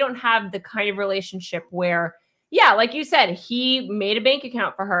that they don't have the kind of relationship where, yeah, like you said, he made a bank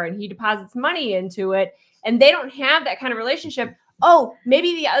account for her and he deposits money into it, and they don't have that kind of relationship. Oh,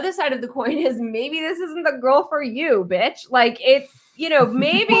 maybe the other side of the coin is maybe this isn't the girl for you, bitch. Like it's,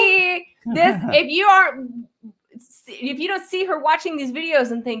 maybe this, if you don't see her watching these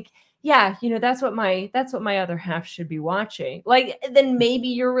videos and think, yeah, that's what my other half should be watching. Like, then maybe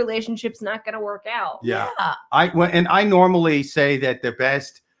your relationship's not going to work out. Yeah. I normally say that the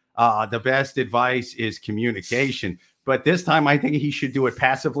best advice is communication, But this time, I think he should do it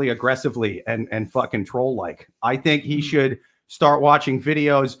passively, aggressively, and fucking troll like. I think he should start watching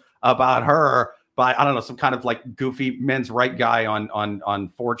videos about her by, I don't know, some kind of like goofy men's right guy on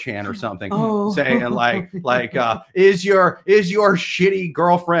 4chan or something, saying like is your shitty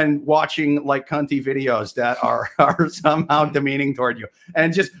girlfriend watching like cunty videos that are somehow demeaning toward you?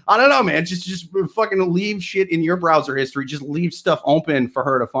 And just, I don't know, man, just fucking leave shit in your browser history. Just leave stuff open for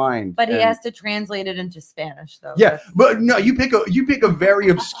her to find. But he has to translate it into Spanish, though. Yeah, but no, you pick a very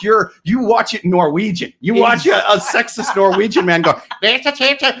obscure. You watch it in Norwegian. You watch a sexist Norwegian man go. And it's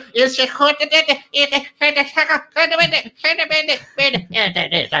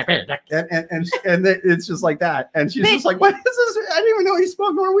just like that, and she's just like, "What is this? I didn't even know he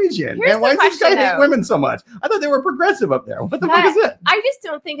spoke Norwegian. Here's And why the does this guy question, hate though. women so much? I thought they were progressive up there. What the fuck is it?" I just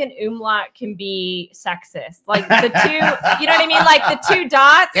don't think an umlaut can be sexist. Like the two, you know what I mean? Like the two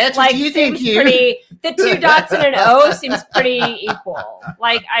dots. That's like what you think, seems you. pretty. The two dots and an O seems pretty equal.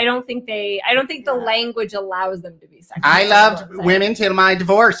 Like I don't think the language allows them to be sexist. I is loved what I'm saying. women till my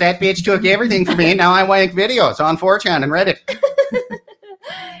divorce. That bitch took everything from me. Now I make videos on 4chan and Reddit.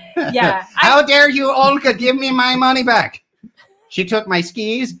 Yeah. How dare you, Olga, give me my money back? She took my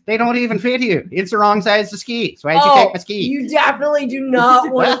skis. They don't even fit you. It's the wrong size of skis. Why'd you take my skis? You definitely do not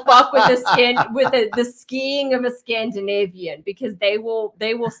want to fuck with the skiing of a Scandinavian, because they will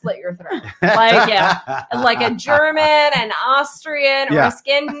slit your throat. Like a German, an Austrian, or a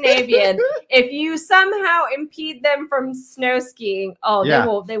Scandinavian. If you somehow impede them from snow skiing,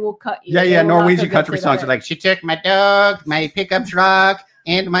 they will cut you. Yeah. They will Norwegian not country go songs to are like, She took my dog, my pickup truck,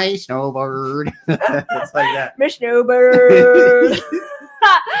 and my snowboard. it's like that. my snowbird.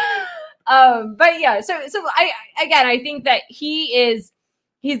 But yeah, so I think that he's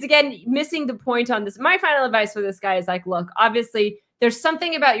again missing the point on this. My final advice for this guy is like, look, obviously there's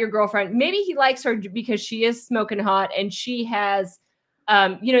something about your girlfriend. Maybe he likes her because she is smoking hot and she has,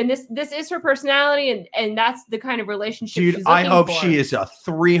 and this is her personality, and that's the kind of relationship. Dude, she's I looking hope for. she is a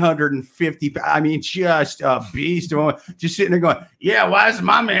 350. I mean, just a beast. Just sitting there going, "Yeah, why is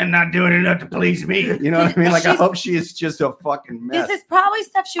my man not doing enough to please me?" You know what I mean? Like, I hope she is just a fucking mess. This is probably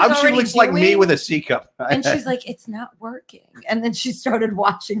stuff she was I hope she already looks like me doing, with a C cup. and she's like, "It's not working." And then she started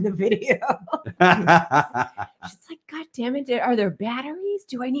watching the video. She's like, God damn it! Are there batteries?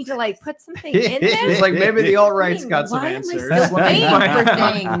 Do I need to like put something in there? It's like maybe the alt-right's got some Why am I answers. still paying for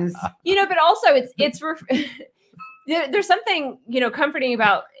things? But also there's something, comforting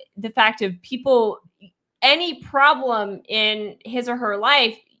about the fact of people, any problem in his or her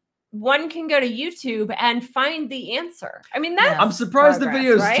life, one can go to YouTube and find the answer. I mean, that's I'm surprised the progress,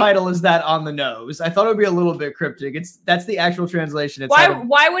 video's right? title is that on the nose. I thought it would be a little bit cryptic. That's the actual translation. It's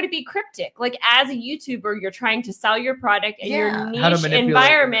Why would it be cryptic? Like, as a YouTuber, you're trying to sell your product, and your How to niche manipulate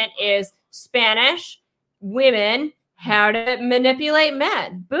environment is Spanish, women, how to manipulate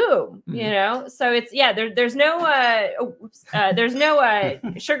men. Boom. Mhm. So it's there's no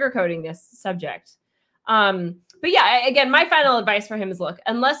sugarcoating this subject. But yeah, again, my final advice for him is, look,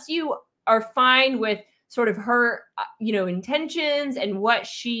 unless you are fine with sort of her, intentions and what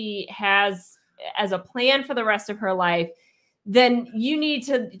she has as a plan for the rest of her life, then you need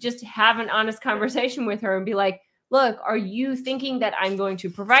to just have an honest conversation with her and be like, look, are you thinking that I'm going to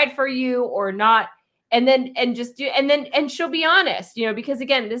provide for you or not? And she'll be honest, because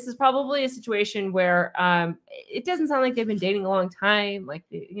again, this is probably a situation where it doesn't sound like they've been dating a long time. Like,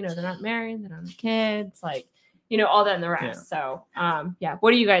 they're not married, they don't have kids, like, all that and the rest. Yeah. So,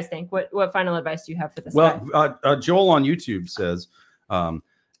 what do you guys think? What final advice do you have for this? Well, Joel on YouTube says,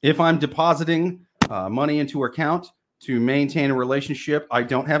 if I'm depositing money into her account to maintain a relationship, I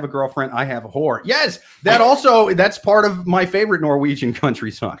don't have a girlfriend, I have a whore. Yes, that's part of my favorite Norwegian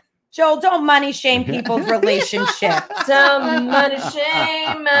country song. Joel, don't money shame people's relationships. Some money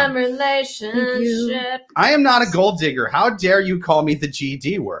shame my relationship. I am not a gold digger. How dare you call me the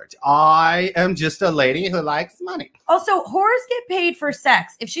GD word? I am just a lady who likes money. Also, whores get paid for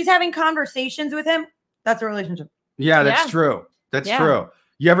sex. If she's having conversations with him, that's a relationship. Yeah, that's true. That's true.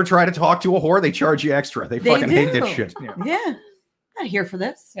 You ever try to talk to a whore? They charge you extra. They fucking hate this shit. Yeah. Not here for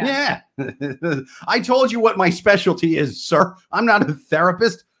this. Yeah. I told you what my specialty is, sir. I'm not a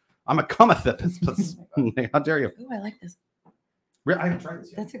therapist. I'm a comatherapist. How dare you? Oh, I like this. I haven't tried this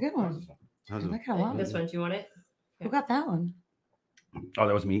yet. That's a good one. I like it a lot. This one, do you want it? Who got that one? Oh,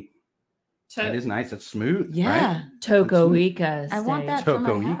 that was me. That is nice. It's smooth. Yeah. Right? Tokoika. I want that for my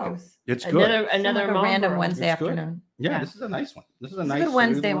Tokoika. house. It's good. Another Like a mom random girl. Wednesday It's good. afternoon. Yeah, this is a nice one. This is a It's nice a good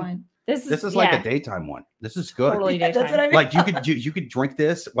Wednesday smooth wine. This is like a daytime one. This is good. Totally daytime. That's what I mean. Like you could drink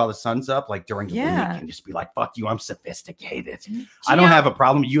this while the sun's up, like during the week, and just be like, "Fuck you, I'm sophisticated. I don't have a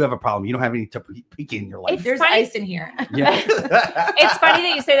problem. You have a problem. You don't have any peak in your life." There's ice in here. Yeah. It's funny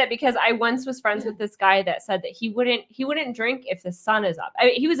that you say that because I once was friends with this guy that said that he wouldn't drink if the sun is up. I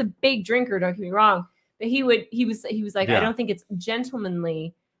mean, he was a big drinker. Don't get me wrong, but he was like, I don't think it's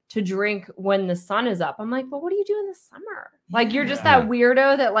gentlemanly to drink when the sun is up. I'm like, well, what do you do in the summer? Like, you're just that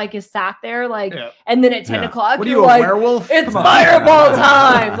weirdo that like is sat there, like, and then at 10 o'clock, what are you're you, a like, werewolf? It's fireball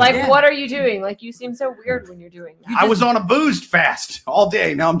time. Like, what are you doing? Like, you seem so weird when you're doing that. I was on a boozed fast all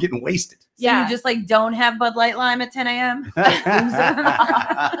day. Now I'm getting wasted. So you just like don't have Bud Light Lime at 10 a.m.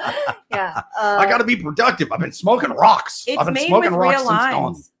 I got to be productive. I've been smoking rocks. It's I've been made smoking with rocks real since dawn.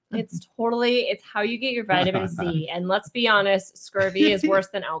 limes. It's how you get your vitamin C. And let's be honest, scurvy is worse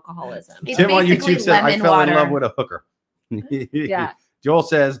than alcoholism. It's Tim on basically YouTube says, I lemon fell water. in love with a hooker. Yeah. Joel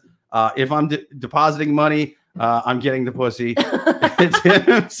says, if I'm depositing money, I'm getting the pussy.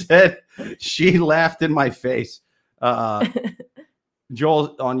 Tim said, she laughed in my face.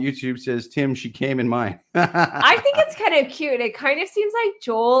 Joel on YouTube says, Tim, she came in mine. I think it's kind of cute. It kind of seems like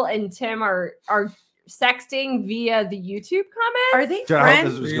Joel and Tim are sexting via the YouTube comments. Are they Dude, I hope friends?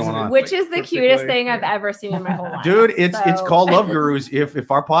 this is what's going on. Which is the cutest thing I've ever seen in my whole life. Dude, it's So- called Love Gurus. If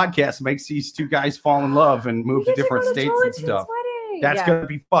our podcast makes these two guys fall in love and move to We get different go to states Joel and Tim's stuff, wedding. that's gonna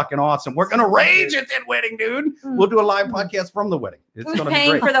be fucking awesome. We're gonna rage at that wedding, dude. We'll do a live podcast from the wedding. It's Who's gonna be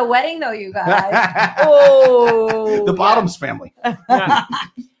paying great. for the wedding though, you guys? Oh, the Bottoms family. Yeah.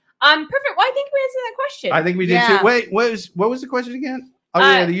 Perfect. Well, I think we answered that question. I think we did Yeah. too. Wait, what was the question again? Oh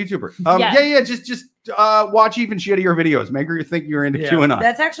yeah, the YouTuber. yeah. Just watch even shittier videos. Make her think you're into QAnon.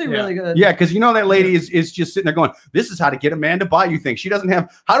 That's actually really good. Yeah, because you know that lady is just sitting there going, "This is how to get a man to buy you things." She doesn't have.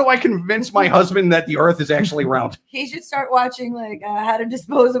 How do I convince my husband that the Earth is actually round? He should start watching like how to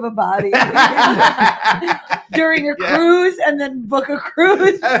dispose of a body during a cruise, and then book a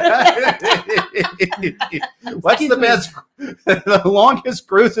cruise. What's the best? The longest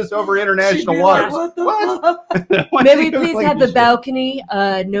cruise is over international waters. What the fuck? What Maybe do you please like have this the shit? balcony.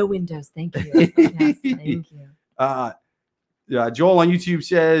 No windows. Thank you. Yes, thank you. Joel on YouTube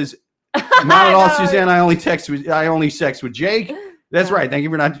says, "Not at all, Suzanne. I only sex with Jake." That's right. Thank you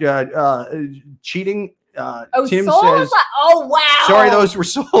for not cheating. Tim says, "Oh wow, sorry, those were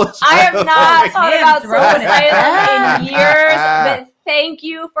Soul Asylum." I have not thought Tim about Soul throwing it Asylum in back. years, but thank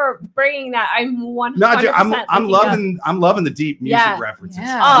you for bringing that. I'm 100%. No, dude, I'm looking up. loving the deep music Yeah. references.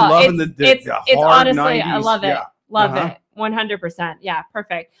 Yeah. I'm loving it's the it's hard honestly, I 90s. love it. Yeah. Love Uh-huh. it. 100%. Yeah,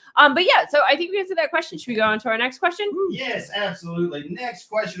 perfect. But yeah, so I think we answered that question. Should we go on to our next question? Yes, absolutely. Next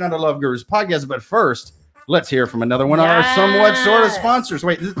question on the Love Gurus podcast, but first, let's hear from another one of our somewhat sort of Yes. sponsors.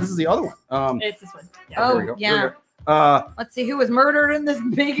 Wait, this is the other one. It's this one. Oh, there we go. yeah. There we go. Let's see who was murdered in this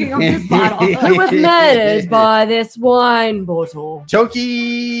making of this bottle. Who was murdered by this wine bottle?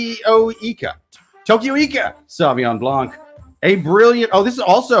 Tokyo Ika Sauvignon Blanc. A brilliant. Oh, this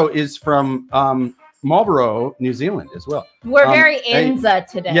is from Marlborough, New Zealand as well. We're very Inza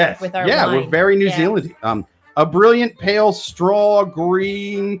today with our wine. we're very New Zealand. A brilliant pale straw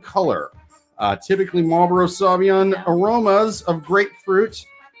green color. Typically Marlborough Sauvignon aromas of grapefruit,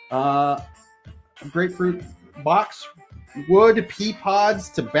 box, wood, pea pods,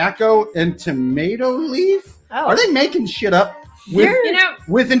 tobacco, and tomato leaf. Oh. Are they making shit up?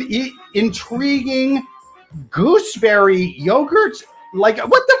 With an intriguing gooseberry yogurt? Like,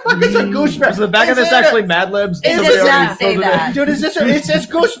 what the fuck is a gooseberry? Is the back of this actually Mad Libs? It Somebody does not already say told that. Dude, it says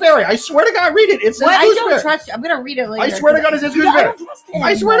gooseberry. I swear to God, read it. It says Well, I gooseberry. don't trust you. I'm gonna read it later. I swear to God, it says I gooseberry. don't trust him.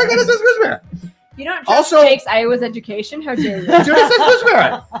 I swear to God, it says gooseberry. You don't trust Also- Jake's Iowa's education? How dare you? Dude, it says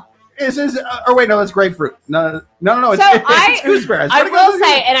gooseberry. It says, oh wait, no, that's grapefruit. No. It's gooseberry. I will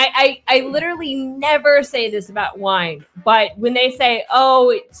say, and I literally never say this about wine, but when they say, "Oh,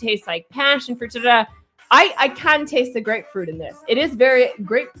 it tastes like passion fruit," I can taste the grapefruit in this. It is very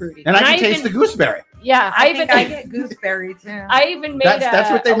grapefruity, and I can taste the gooseberry. Yeah, I get gooseberry too. I even made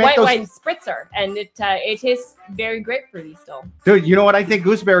That's what they a make white those- wine spritzer, and it tastes very grapefruity still. Dude, you know what I think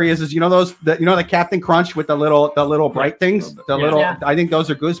gooseberry is you know the Captain Crunch with the little bright things? Yeah. I think those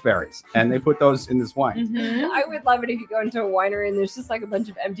are gooseberries. And they put those in this wine. Mm-hmm. I would love it if you go into a winery and there's just like a bunch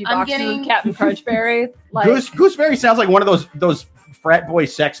of empty I'm boxes getting- of Captain Crunch berries. Like, Gooseberry sounds like one of those frat boy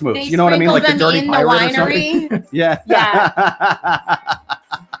sex moves. They You know what I mean? Like the sprinkle dirty them in pirate the or something. winery. Yeah.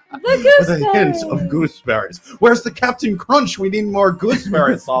 the With a hint of gooseberries. Where's the Captain Crunch? We need more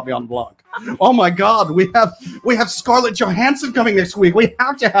gooseberry Sauvignon Blanc. Oh my God, we have Scarlett Johansson coming next week. We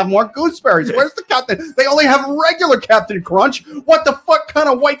have to have more gooseberries. Where's the Captain? They only have regular Captain Crunch. What the fuck kind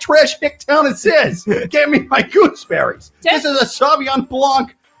of white trash hick town is this? Get me my gooseberries. This is a Sauvignon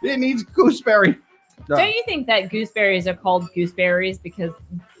Blanc It needs gooseberry. Don't you think that gooseberries are called gooseberries because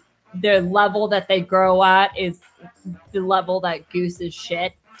the level that they grow at is the level that goose is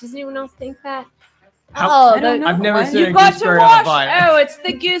shit? Does anyone else think that? I don't know. I've never seen a gooseberry on a vine. Oh, it's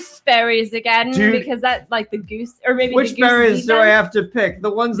the gooseberries again because that like the goose or maybe which the goose berries do I have to pick?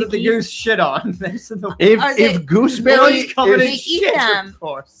 The ones that the goose shit on. If gooseberries covered in shit, of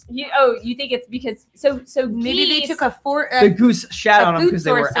course. You think it's because so maybe they took the goose shat on them because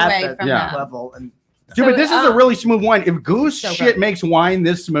they were at that level and. Dude, but this is a really smooth wine. If goose shit makes wine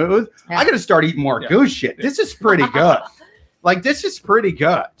this smooth, I gotta start eating more goose shit. This is pretty good. This is pretty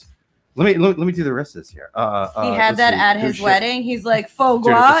good. Let me do the rest of this here. He had that at his wedding. He's like, faux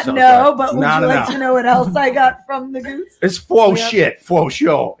gras? No, but would you like to know what else I got from the goose? It's faux shit, faux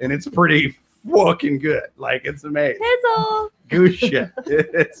show, and it's pretty fucking good. It's amazing. Pizzle. Goose shit.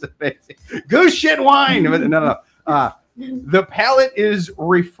 It's amazing. Goose shit wine. No. The palate is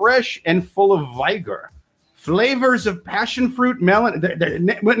refresh and full of vigor. Flavors of passion fruit, melon.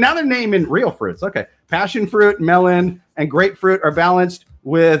 Now they're naming real fruits. Okay. Passion fruit, melon, and grapefruit are balanced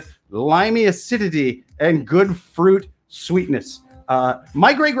with limey acidity and good fruit sweetness.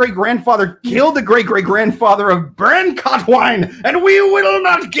 My great-great-grandfather killed the great-great-grandfather of Brancott wine, and we will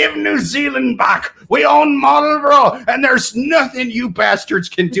not give New Zealand back. We own Marlborough, and there's nothing you bastards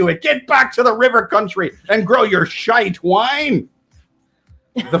can do it. Get back to the river country and grow your shite wine.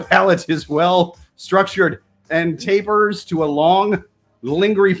 The palate is well structured and tapers to a long,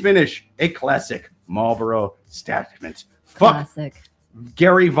 lingering finish. A classic Marlborough statement. Classic.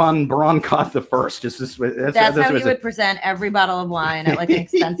 Gary von Brancott the First. That's how he would present every bottle of wine at an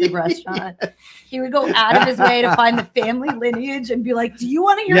expensive restaurant. He would go out of his way to find the family lineage and be like, "Do you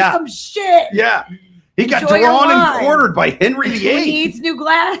want to hear some shit?" Yeah. He got drawn and quartered by Henry VIII. He needs new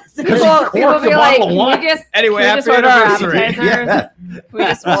glasses. People be like, anyway, happy anniversary. We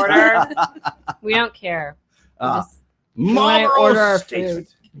just order. We don't care. Marlborough order our food.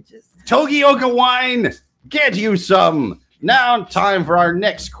 Togioka wine. Get you some. Now, time for our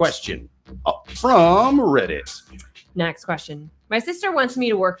next question from Reddit. Next question. My sister wants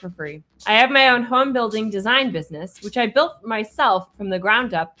me to work for free. I have my own home building design business, which I built myself from the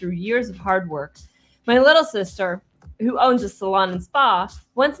ground up through years of hard work. My little sister, who owns a salon and spa,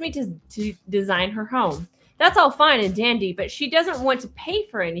 wants me to design her home. That's all fine and dandy, but she doesn't want to pay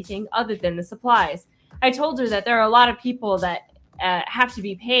for anything other than the supplies. I told her that there are a lot of people that have to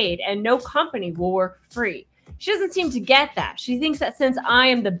be paid, and no company will work for free. She doesn't seem to get that. She thinks that since I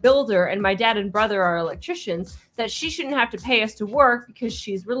am the builder and my dad and brother are electricians, that she shouldn't have to pay us to work because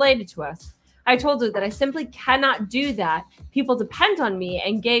she's related to us. I told her that I simply cannot do that. People depend on me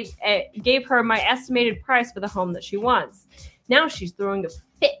and gave her my estimated price for the home that she wants. Now she's throwing a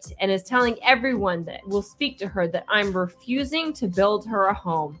fit and is telling everyone that will speak to her that I'm refusing to build her a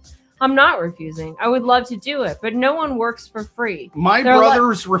home. I'm not refusing. I would love to do it, but no one works for free. My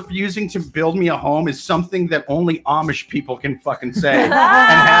brother's refusing to build me a home is something that only Amish people can fucking say and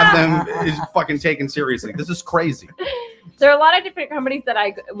have them is fucking taken seriously. This is crazy. There are a lot of different companies that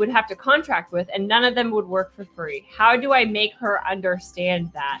I would have to contract with, and none of them would work for free. How do I make her understand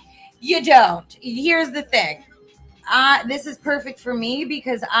that? You don't. Here's the thing. This is perfect for me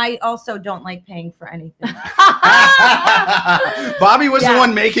because I also don't like paying for anything. Bobbi was the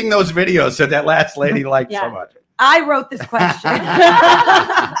one making those videos that last lady liked so much. I wrote this question.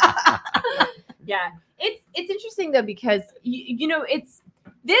 Yeah. It's interesting though, because it's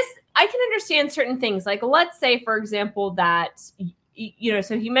this, I can understand certain things. Like, let's say, for example, that,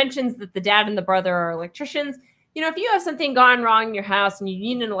 so he mentions that the dad and the brother are electricians. If you have something gone wrong in your house and you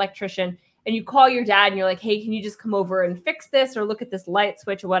need an electrician, and you call your dad and you're like, hey, can you just come over and fix this or look at this light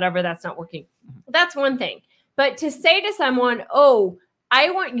switch or whatever that's not working? That's one thing. But to say to someone, oh, I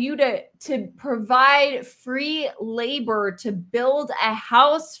want you to provide free labor to build a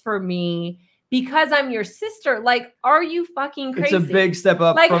house for me because I'm your sister. Like, are you fucking crazy? It's a big step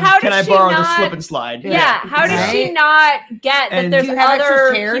up from, can I borrow the slip and slide? Yeah. How does she not get that there's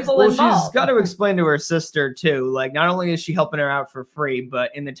other people involved? She's got to explain to her sister, too. Like, not only is she helping her out for free,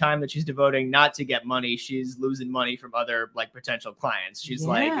 but in the time that she's devoting not to get money, she's losing money from other, potential clients. She's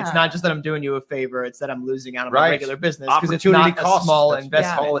like, it's not just that I'm doing you a favor. It's that I'm losing out on my regular business. Because it's not a small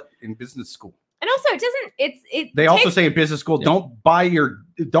investment. Call it in business school. And also, they also say in business school, don't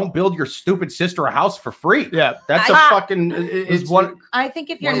build your stupid sister a house for free. Yeah, that's a fucking. I think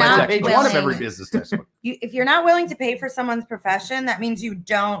if you're not page one of every business textbook. If you're not willing to pay for someone's profession, that means you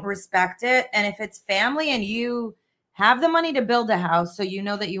don't respect it. And if it's family and you have the money to build a house, so you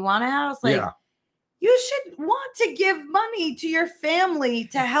know that you want a house, You should want to give money to your family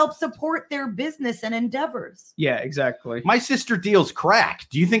to help support their business and endeavors. Yeah, exactly. My sister deals crack.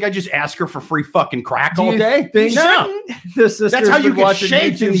 Do you think I just ask her for free fucking crack all day? No. That's how you get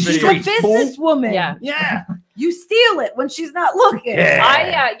shaped in these She's streets. a businesswoman. Yeah. Yeah. You steal it when she's not looking.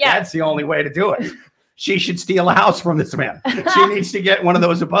 Yeah. That's the only way to do it. She should steal a house from this man. She needs to get one of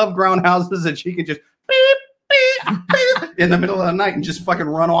those above ground houses that she can just beep, beep, beep, in the middle of the night and just fucking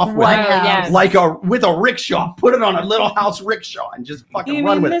run off with it. Like with a rickshaw. Put it on a little house rickshaw and just fucking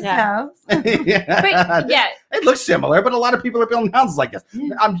run with it. House? But, It looks similar, but a lot of people are building houses like this.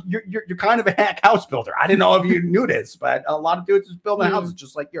 You're kind of a hack house builder. I didn't know if you knew this, but a lot of dudes is building houses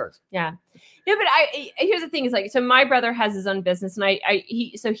just like yours. Yeah. No, but here's the thing is like, so my brother has his own business and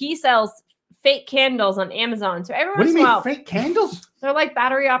he sells fake candles on Amazon. So every once in a while, fake candles? They're like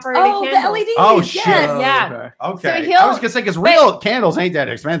battery operated candles. The LEDs. Oh shit! Yes. Yeah. Okay. So I was gonna say because real candles ain't that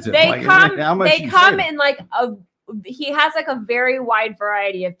expensive. They how much They you come save? in like he has like a very wide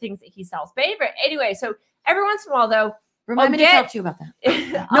variety of things that he sells. But anyway, so every once in a while though, Remind me to talk to you about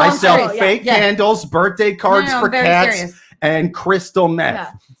that. I sell serious. fake candles, birthday cards for cats, serious. and crystal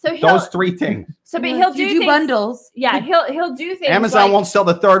meth. So those three things. So, but he'll do things, bundles. Yeah, he'll do things. Amazon won't sell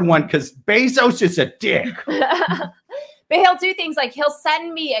the third one because Bezos is a dick. But he'll do things like he'll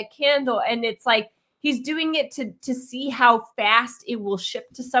send me a candle, and it's like he's doing it to see how fast it will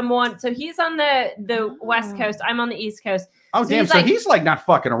ship to someone. So he's on the West Coast. I'm on the East Coast. Oh, so damn. He's so like, he's like not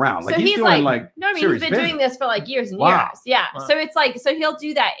fucking around. Like so he's doing he's been doing this for like years and Wow. years. Yeah. Wow. So it's like, so he'll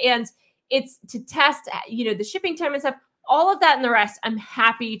do that. And it's to test, the shipping time and stuff, all of that and the rest, I'm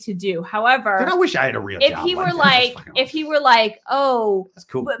happy to do. However, I wish I had a real if job. he were like, oh, that's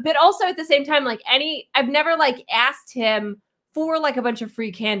cool. But also at the same time, like I've never like asked him for like a bunch of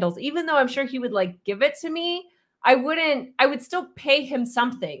free candles, even though I'm sure he would like give it to me. I would still pay him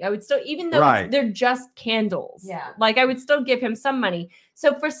something. I would still, even though they're just candles. Yeah. Like I would still give him some money.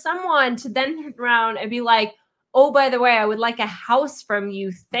 So for someone to then turn around and be like, oh, by the way, I would like a house from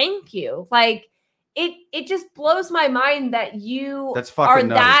you. Thank you. Like it just blows my mind that you are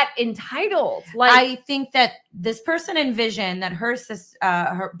that entitled. Like I think that this person envisioned that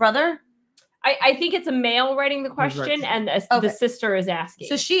her brother. I think it's a male writing the question and the sister is asking.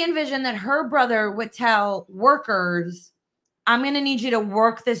 So she envisioned that her brother would tell workers, I'm going to need you to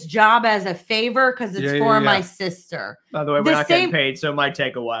work this job as a favor because it's for my sister. By the way, we're not getting paid, so it might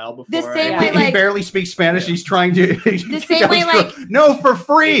take a while before. The same way, he barely speaks Spanish. He's trying to. The same way, like. No, for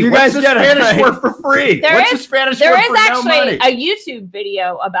free. You What's guys the get Spanish word for free? What's the Spanish word for no money? There is actually a YouTube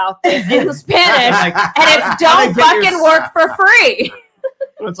video about this in Spanish, Like, and it's don't fucking work for free.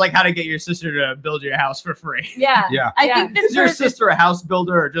 It's like how to get your sister to build your house for free. Yeah. I think this Is your sister a house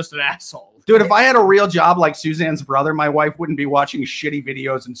builder or just an asshole? Dude, if I had a real job like Suzanne's brother, my wife wouldn't be watching shitty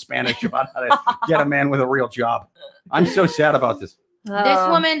videos in Spanish about how to get a man with a real job. I'm so sad about this. This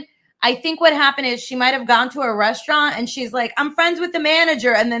woman, I think what happened is she might have gone to a restaurant and she's like, I'm friends with the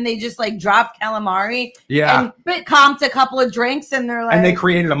manager. And then they just like dropped calamari. Yeah. And comped a couple of drinks and they're like, and they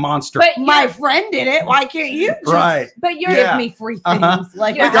created a monster. But my friend did it. Why can't you just but you're give me free things?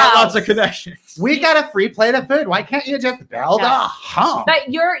 Like we got lots of connections. We got a free plate of food. Why can't you just build a home? But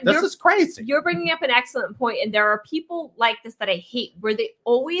this is crazy. You're bringing up an excellent point, and there are people like this that I hate, where they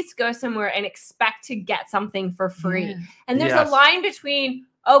always go somewhere and expect to get something for free. And there's a line between,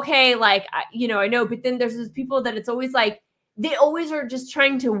 okay, like I know, but then there's those people that it's always like they always are just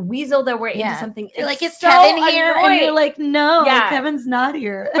trying to weasel their way into something. You're like, it's so Kevin here, annoying. and you're like, no, Kevin's not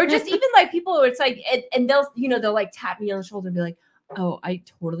here. Or just even like people who it's like, and they'll like tap me on the shoulder and be like, oh, I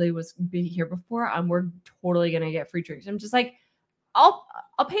totally was here before. We're totally gonna get free drinks. I'm just like, I'll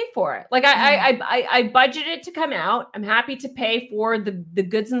pay for it. Like I budgeted to come out. I'm happy to pay for the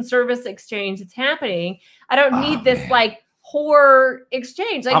goods and service exchange that's happening. I don't need this like whore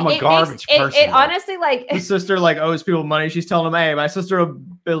exchange. Like I'm a garbage person. It honestly, like his sister like owes people money. She's telling them, "Hey, my sister will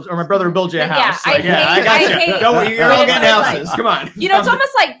build, or my brother will build you a house." I got you. Don't worry, you're all getting houses. Come on. It's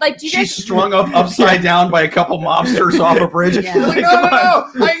almost like do you guys? She's strung up upside down by a couple mobsters off a bridge. Yeah. Like, no!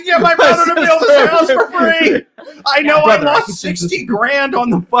 I can get my brother to build his house for free. I know I lost $60,000 on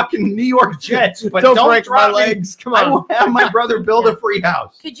the fucking New York Jets, but don't break my drop me. legs. Come I on. will have my brother build a free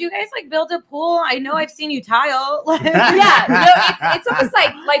house. Could you guys like build a pool? I know I've seen you tile. It's almost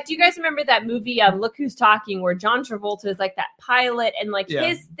like do you guys remember that movie Look Who's Talking, where John Travolta is like that pilot and like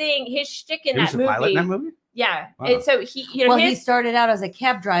his shtick in that movie. Pilot in that movie? Yeah. Wow. And so he he started out as a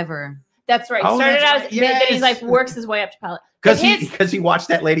cab driver. That's right. Oh, Started that's out right. then he's Yes. like works his way up to pilot. Because he watched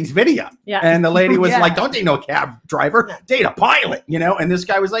that lady's video. Yeah. And the lady was Yeah. like, don't date no cab driver, date a pilot, And this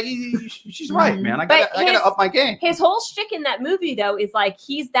guy was like, she's right, man. I gotta up my game. His whole shtick in that movie, though, is like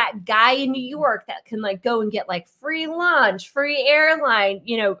he's that guy in New York that can like go and get like free lunch, free airline,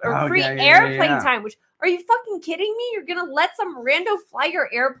 or free airplane time, which are you fucking kidding me? You're gonna let some rando fly your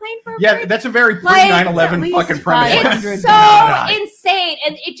airplane for free? Yeah, that's a very pre-9/11 fucking premise. It's so insane,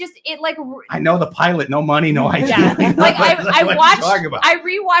 and I know the pilot, no money, no idea. Yeah. Like I watched, I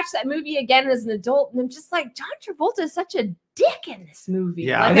rewatched that movie again as an adult, and I'm just like, John Travolta is such a dick in this movie.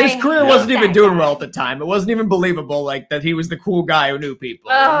 Yeah, like, his career wasn't even doing well at the time. It wasn't even believable, like that he was the cool guy who knew people.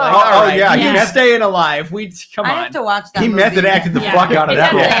 He's staying alive. Come on. I have to watch that. He method acted the fuck out of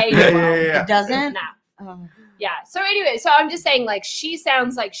that. It doesn't. No. Yeah. So anyway, I'm just saying, like, she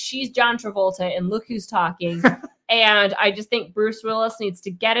sounds like she's John Travolta, and look who's talking. And I just think Bruce Willis needs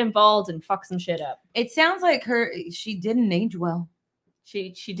to get involved and fuck some shit up. It sounds like she didn't age well.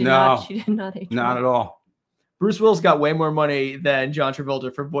 She did not. She did not age not well. at all. Bruce Willis got way more money than John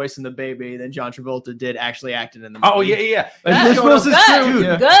Travolta for voicing the baby than John Travolta did actually acting in the movie. Oh, yeah. Like, Bruce Willis is true.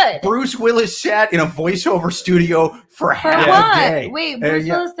 Dude, good. Bruce Willis sat in a voiceover studio for half what? a day. Wait, Bruce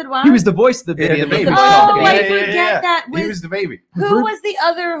Willis did what? He was the voice of the baby. the baby. I forget that. He was the baby. Who was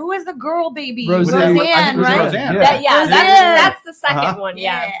the girl baby? Roseanne, right? Roseanne. That's the second one.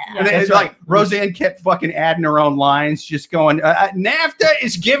 Yeah. And it's like Roseanne kept fucking adding her own lines, just going, NAFTA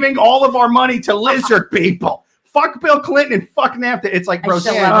is giving all of our money to lizard people. Fuck Bill Clinton and fuck NAFTA. It's like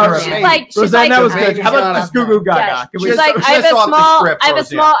Roseanne. Roseanne, that was good. How about the Goo Goo Gaga? She's like, I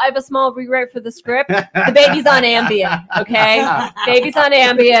have a small rewrite for the script. The baby's on Ambien. Okay, baby's on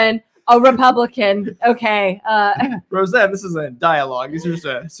Ambien. A Republican. Okay. Roseanne, this is a dialogue. These are just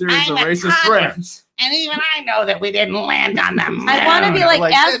a series of racist scripts. And even I know that we didn't land on them. I want to be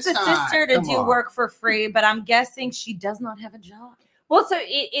like ask the sister to do work for free, but I'm guessing she does not have a job. Well, so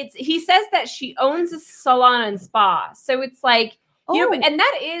he says that she owns a salon and spa. So it's like, and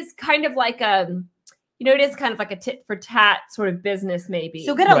that is kind of like it is kind of like a tit for tat sort of business, maybe.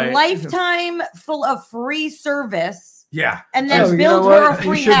 So get a lifetime full of free service. Yeah. And then build her a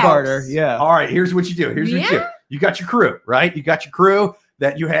free house. Barter. Yeah. All right. Here's what you do. What you do. You got your crew, right? You got your crew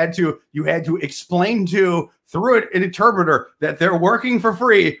that you had to explain to through an interpreter that they're working for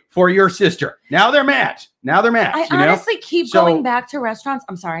free for your sister. Now they're mad. I honestly keep going back to restaurants.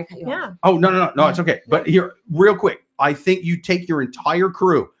 I'm sorry, I cut you off. Oh, no, it's okay. But here, real quick, I think you take your entire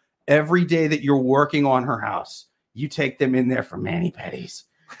crew every day that you're working on her house. You take them in there for mani-pedis.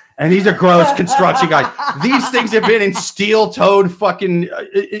 And these are gross construction guys. These things have been in steel-toed fucking,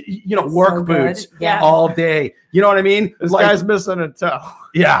 work boots all day. You know what I mean? This guy's missing a toe.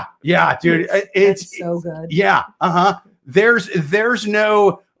 Yeah, dude. It's so good. Yeah, There's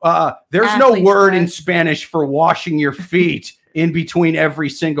no word in Spanish for washing your feet in between every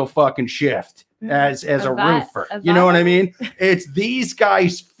single fucking shift as a roofer. You know what I mean? It's these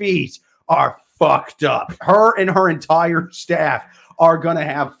guys' feet are fucked up. Her and her entire staff are going to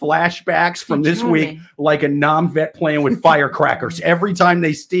have flashbacks from this week like a non-vet playing with firecrackers. Every time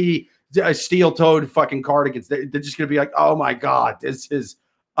they see steel-toed fucking cardigans, they're just going to be like, oh my God, this is,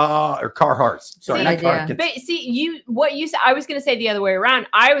 or Carhartts. Sorry, not cardigans. But see, what you said, I was going to say the other way around.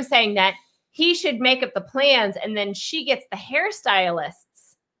 I was saying that he should make up the plans and then she gets the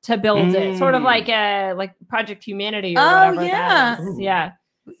hairstylists to build it. Sort of like Project Humanity or whatever that is. Yeah.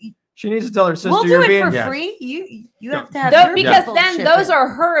 She needs to tell her sister we'll do it for free. You have to have because then those are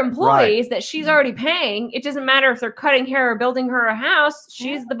her employees that she's already paying. It doesn't matter if they're cutting hair or building her a house.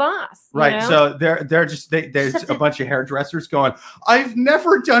 She's the boss. Right. You know? So there's a bunch of hairdressers going, I've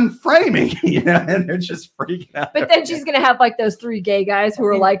never done framing, and they're just freaking out. But then she's gonna have like those 3 gay guys who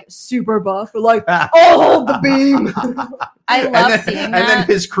are like super buff, or like, hold the beam. I love seeing that. And then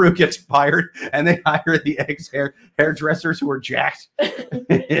his crew gets fired, and they hire the hairdressers who are jacked,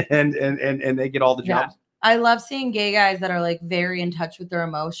 and they get all the jobs. I love seeing gay guys that are like very in touch with their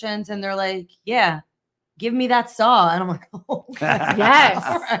emotions, and they're like, "Yeah, give me that saw," and I'm like, "Oh, yes,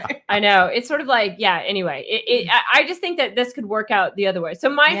 right. I know." It's sort of like, Anyway, I just think that this could work out the other way. So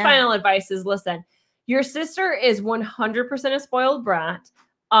my final advice is: listen, your sister is 100% a spoiled brat.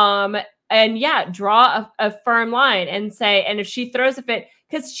 And draw a firm line and say, and if she throws a fit,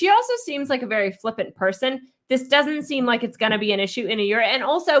 because she also seems like a very flippant person, this doesn't seem like it's going to be an issue in a year. And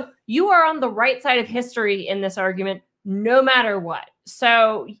also, you are on the right side of history in this argument, no matter what.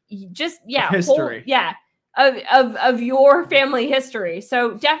 So just, history. Of your family history.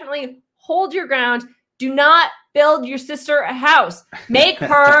 So definitely hold your ground. Do not build your sister a house. Make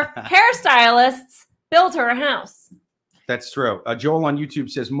her hairstylists build her a house. That's true. Joel on YouTube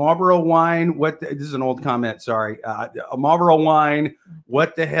says Marlboro wine. This is an old comment. Sorry. A Marlboro wine.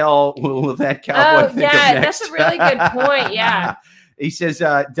 What the hell will that cowboy think of next? That's a really good point. Yeah. He says,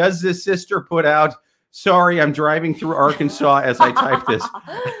 does this sister put out, sorry, I'm driving through Arkansas as I type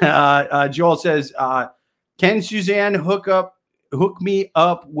this. Joel says, can Suzanne hook me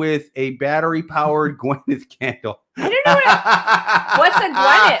up with a battery-powered Gwyneth candle? I don't know what's a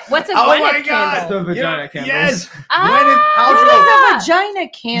Gwyneth? What's a Gwyneth candle? The vagina candles. Yes. What is a vagina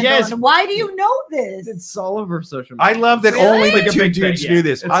candle? Yes. And why do you know this? It's all over social media. I love that Really? only Like the a two big dudes thing, knew yeah.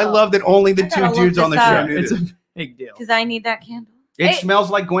 this. It's I all- love that only the I two gotta dudes look on the this show up. knew It's this. a big deal. Because I need that candle. It smells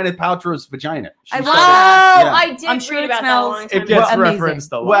like Gwyneth Paltrow's vagina. She said Wow. that. Yeah. I did I'm sure read it about that a smells- long time It gets ago. Amazing.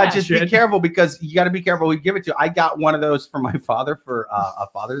 referenced a lot. Well, just be Shit. careful because you got to be careful. We give it to. I got one of those for my father for a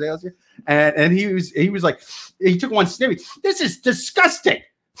Father's Day last year, and he was like, he took one sniff. This is disgusting.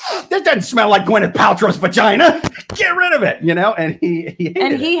 This doesn't smell like Gwyneth Paltrow's vagina. Get rid of it, And he hated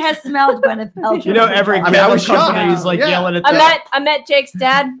And it. he has smelled Gwyneth Paltrow. You know, every I mean, I was shocked. company is like Yeah. yelling at I met Jake's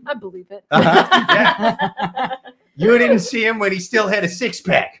dad. I believe it. Yeah. You didn't see him when he still had a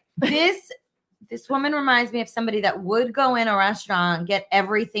six-pack. This woman reminds me of somebody that would go in a restaurant, get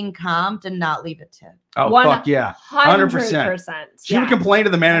everything comped, and not leave a tip. Oh, fuck yeah. 100%. She would complain to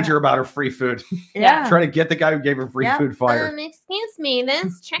the manager about her free food. Yeah. Try to get the guy who gave her free Yeah. food fired. Excuse me,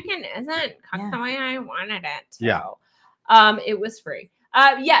 this chicken isn't cooked Yeah. the way I wanted it. So, Yeah. it was free.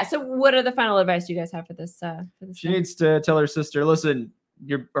 So what are the final advice you guys have for this? She needs to tell her sister, listen,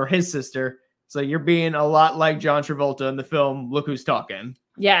 or his sister, so you're being a lot like John Travolta in the film Look Who's Talking.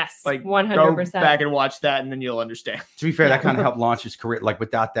 Yes, Like 100%. Go back and watch that, and then you'll understand. To be fair, that kind of helped launch his career. Like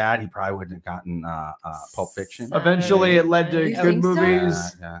without that, he probably wouldn't have gotten Pulp Fiction. Eventually, it led to You good think so?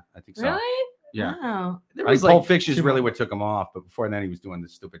 movies. Yeah, I think so. Really? Yeah. Wow. There I think was like Pulp Fiction is two really more- what took him off, but before then he was doing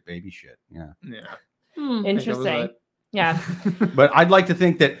this stupid baby shit. Yeah. Yeah. Interesting. Yeah. But I'd like to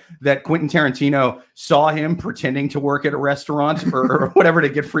think that Quentin Tarantino saw him pretending to work at a restaurant or whatever to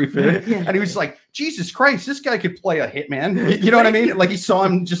get free food. Yeah. And he was like, Jesus Christ, this guy could play a hitman. You know what I mean? Like he saw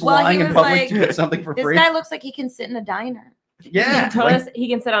him just Well, he lying in was public like, to get something for This free. guy looks like he can sit in a diner. Yeah. He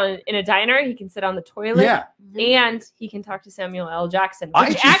can sit in a diner. He can sit on the toilet. Yeah. And he can talk to Samuel L. Jackson, I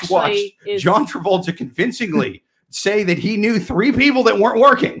which just actually watched is John Travolta convincingly say that he knew 3 people that weren't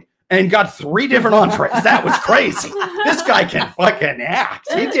working and got 3 different entrees. That was crazy. This guy can fucking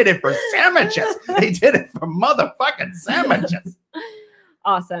act. He did it for sandwiches. He did it for motherfucking sandwiches.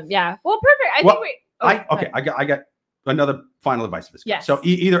 awesome. Yeah. Well, perfect. Well, I think I got another final advice for this guy. Yes. So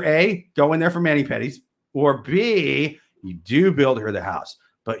either A, go in there for mani-pedis, or B, you do build her the house,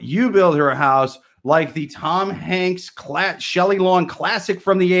 but you build her a house like the Tom Hanks Shelley Long classic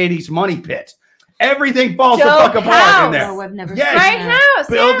from the 80s, Money Pit. Everything falls the fuck apart in there. Oh, I've never Yes. seen Right that. house.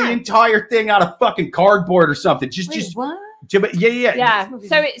 Build yeah. the entire thing out of fucking cardboard or something. Wait, Just what? yeah. Yeah. movie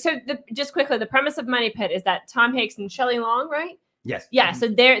So just quickly, the premise of Money Pit is that Tom Hanks and Shelley Long, right? Yes. Yeah. So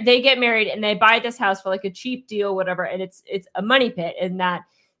they get married and they buy this house for like a cheap deal, whatever. And it's a money pit in that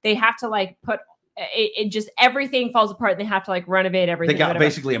they have to like put it just everything falls apart and they have to like renovate everything. They got whatever.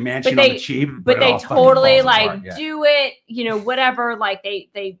 basically a mansion But on the cheap, But it they all fucking totally falls like apart. Yeah. do it, whatever. Like they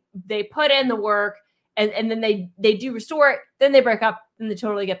put in the work and then they do restore it, then they break up, then they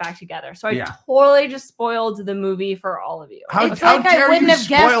totally get back together. So I totally just spoiled the movie for all of you. It's like I wouldn't have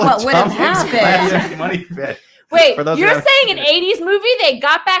guessed what would have happened. Money Pit. Wait, For those you're that saying an 80s movie they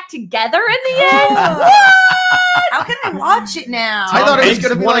got back together in the end? How can I watch it now? I thought it was Hanks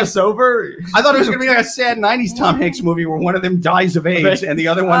going to be won like us over. I thought it was going to be like a sad 90s Tom Hanks movie where one of them dies of AIDS and the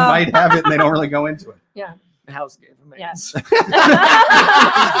other one might have it and they don't really go into it. Yeah. House game. Yes.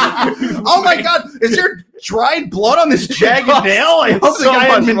 Oh my God. Is there dried blood on this jagged nail? I hope the So guy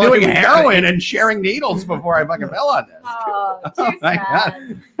hadn't much been doing fucking heroin and sharing needles before I fucking fell on this. Oh, too Oh my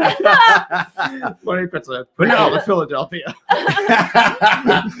sad. Funny pizza. But no. to Philadelphia.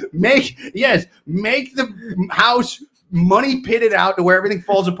 Make the house money pitted out to where everything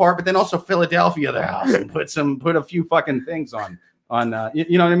falls apart, but then also Philadelphia the house and put a few fucking things on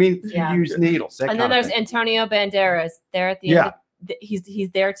you know what I mean? Yeah. Use needles. And then there's Antonio Banderas there at the end. He's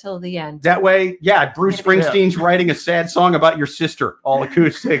there till the end. That way, Bruce Springsteen's writing a sad song about your sister, all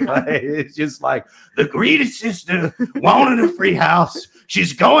acoustic. It's just like the greedy sister wanted a free house.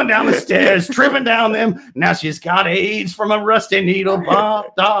 She's going down the stairs, tripping down them. Now she's got AIDS from a rusty needle. Da,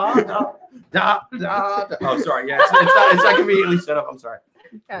 da, da, da, da, da. Oh, sorry. Yeah, it's not conveniently set up. I'm sorry.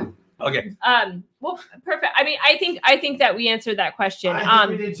 Okay. Well, perfect. I mean, I think that we answered that question. I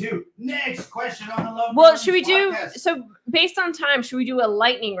think we did too. Next question on the Love. Well, Gurus should we do podcast. so based on time? Should we do a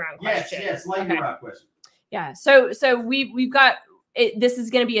lightning round question? Yes, lightning round question. Yeah. So we've got it, this is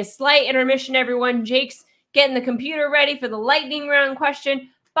going to be a slight intermission. Everyone, Jake's getting the computer ready for the lightning round question.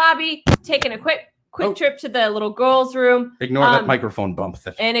 Bobby taking a quick trip to the little girls' room. Ignore that microphone bump.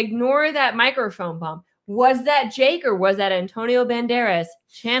 And ignore that microphone bump. Was that Jake or was that Antonio Banderas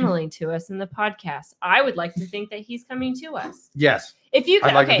channeling to us in the podcast? I would like to think that he's coming to us. Yes. If you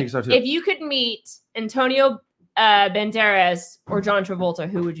could, I'd like to think so too. If you could meet Antonio Banderas or John Travolta,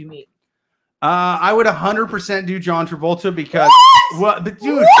 who would you meet? I would 100% do John Travolta because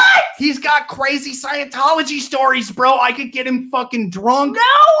dude, he's got crazy Scientology stories, bro. I could get him fucking drunk.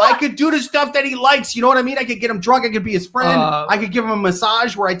 No, I could do the stuff that he likes. You know what I mean? I could get him drunk. I could be his friend. I could give him a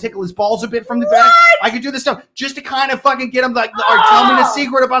massage where I tickle his balls a bit from the back. I could do this stuff just to kind of fucking get him like, or tell me the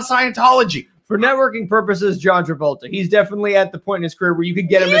secret about Scientology. For networking purposes, John Travolta. He's definitely at the point in his career where you could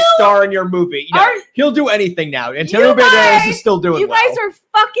get him a star in your movie. You know, he'll do anything now. Antonio Banderas is still doing well. You guys are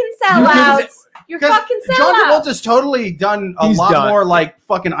fucking sellouts. You're fucking sellouts. John Travolta's totally done a lot more like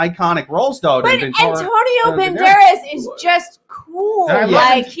fucking iconic roles, though. But Antonio Banderas is just cool.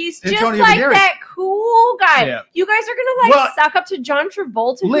 Like he's just like that cool guy. Yeah. You guys are gonna like suck up to John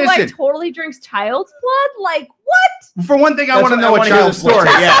Travolta, who like totally drinks child's blood. Like what? For one thing, I want to know a child's story.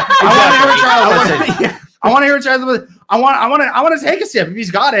 Yeah, I want to hear a child's blood. I want to take a sip if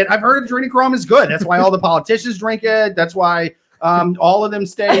he's got it. I've heard adrenochrome is good. That's why all the politicians drink it. That's why all of them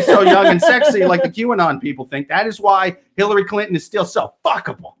stay so young and sexy, like the QAnon people think. That is why Hillary Clinton is still so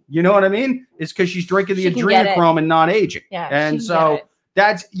fuckable. You know what I mean? It's because she's drinking the adrenochrome and not aging. Yeah, and so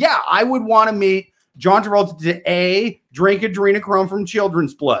I would want to meet John Travolta to A, drink adrenochrome from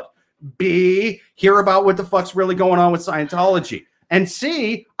children's blood. B, hear about what the fuck's really going on with Scientology. And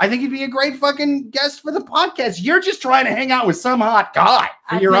C, I think he'd be a great fucking guest for the podcast. You're just trying to hang out with some hot guy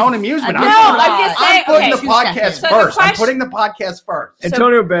for your own amusement. I'm putting the podcast first. I'm putting the podcast first.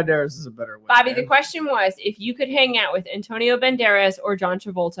 Antonio Banderas is a better one. Bobby, the question was, if you could hang out with Antonio Banderas or John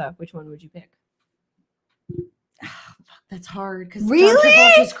Travolta, which one would you pick? That's hard because John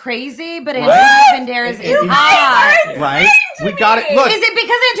Travolta's crazy, but Antonio Banderas is hot. Right? We got it. Look, is it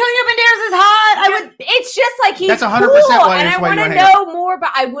because Antonio Banderas is hot? It's just like he's that's 100% cool, why. And I want to know more, but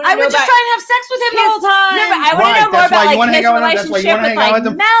I would just try and have sex with him the whole time. No, but I want to know more about like his relationship with like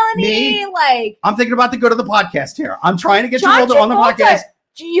Melanie. Like I'm thinking about the good of the podcast here. I'm trying to get Travolta on the podcast.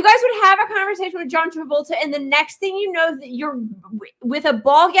 You guys would have a conversation with John Travolta, and the next thing you know, that you're with a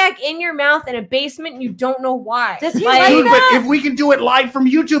ball gag in your mouth in a basement, and you don't know why. Does he like that? But if we can do it live from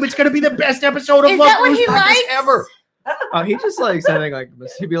YouTube, it's going to be the best episode of Love Gurus podcast ever. He just likes, I think, like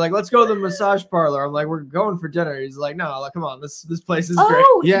he'd be like, "Let's go to the massage parlor." I'm like, "We're going for dinner." He's like, "No, like, come on, this place is great."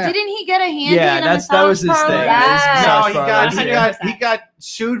 Oh, didn't he get a handy? That was his thing. No, he got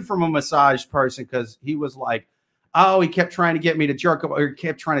sued from a massage person because he was like, oh, he kept trying to get me to jerk up, or he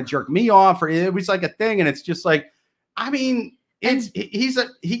kept trying to jerk me off, or it was like a thing. And it's just like, I mean,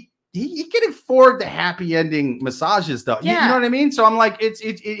 he can afford the happy ending massages though. You know what I mean? So I'm like,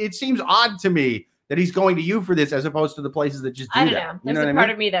 it seems odd to me that he's going to you for this as opposed to the places that just do that. I don't know. There's a part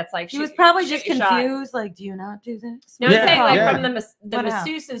of me that's like, he was probably just confused. Like, do you not do this? No, I'm saying like from the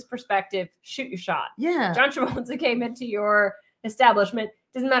masseuse's perspective, shoot your shot. Yeah. John Travolta came into your establishment.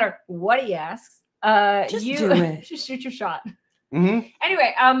 Doesn't matter what he asks. Just do it. Just shoot your shot. Mm-hmm.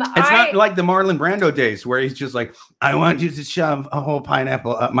 Anyway, it's not like the Marlon Brando days where he's just like, I want you to shove a whole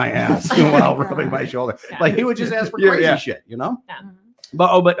pineapple up my ass while rubbing my shoulder. Yeah. Like he would just ask for crazy shit, you know? Yeah.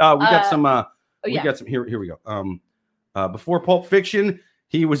 But we got some got some here we go. Before Pulp Fiction,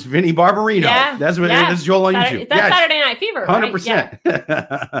 he was Vinnie Barbarino. Yeah. That's what that's Joel on YouTube. That's Saturday Night Fever. 100%.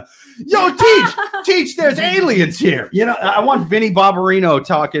 Right? Yo, teach, there's aliens here. You know, I want Vinnie Barbarino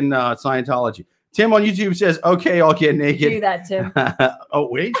talking Scientology. Tim on YouTube says, okay, I'll get naked. Do that, Tim. Oh,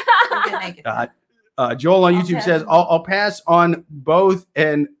 wait. I'll get naked. Joel on YouTube says, I'll pass on both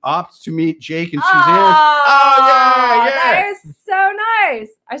and opt to meet Jake and Suzanne. Oh, yeah. That is so nice.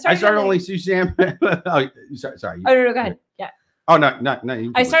 I started only Suzanne. Sorry. Oh, no, go ahead. Yeah. Oh, no.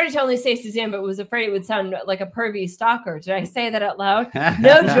 I started to only say Suzanne, but was afraid it would sound like a pervy stalker. Did I say that out loud?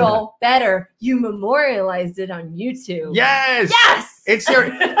 No, Joel, better. You memorialized it on YouTube. Yes. It's there.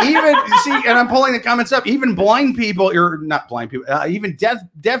 Even see, and I'm pulling the comments up. Even blind people, or not blind people, even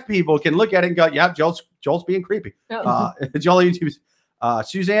deaf people can look at it and go, "Yeah, Joel's being creepy." Oh. Joel YouTube.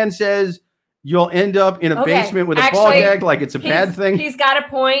 Suzanne says you'll end up in a basement with a ball gag, like it's a bad thing. He's got a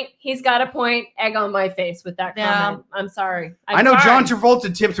point. Egg on my face with that comment. I'm sorry. I know John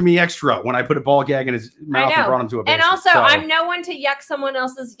Travolta tipped me extra when I put a ball gag in his mouth and brought him to a basement. And also, I'm no one to yuck someone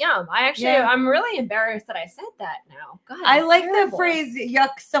else's yum. I'm really embarrassed that I said that now. God, I like the phrase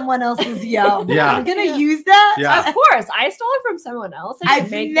yuck someone else's yum. Yeah. I'm going to use that. Yeah. Of course. I stole it from someone else. I've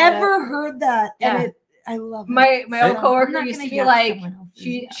never heard that. Yeah. And I love my old coworker used to be like,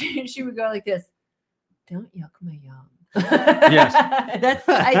 she would go like this. Don't yuck my yum. Yes.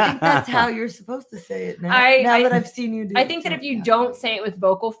 I think that's how you're supposed to say it now. Now that I've seen you do I think that if you don't say it with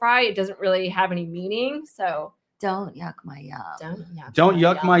vocal fry, it doesn't really have any meaning. So don't yuck my yum. Don't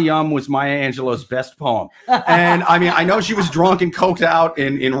yuck my yum was Maya Angelou's best poem. And I mean, I know she was drunk and coked out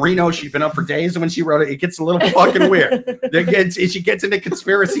in Reno. She'd been up for days, and when she wrote it, it gets a little fucking weird. She gets into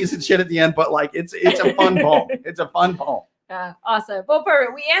conspiracies and shit at the end, but like it's a fun poem. It's a fun poem. Awesome. Well,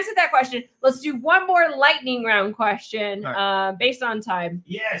 perfect. We answered that question. Let's do one more lightning round question based on time.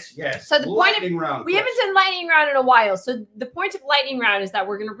 Yes. So the lightning round. We haven't done lightning round in a while. So the point of lightning round is that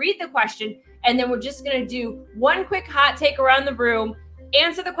we're going to read the question, and then we're just going to do one quick hot take around the room,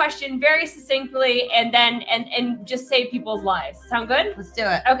 answer the question very succinctly, and then and just save people's lives. Sound good? Let's do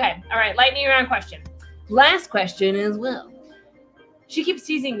it. Okay. All right. Lightning round question. Last question as well. She keeps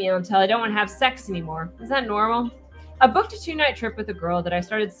teasing me until I don't want to have sex anymore. Is that normal? I booked a 2-night trip with a girl that I've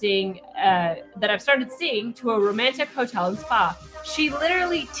started seeing to a romantic hotel and spa. She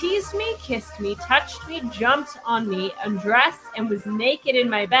literally teased me, kissed me, touched me, jumped on me, undressed, and was naked in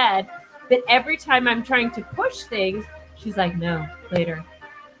my bed. But every time I'm trying to push things, she's like, "No, later.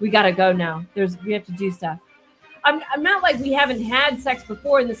 We gotta go now. We have to do stuff." I'm not like we haven't had sex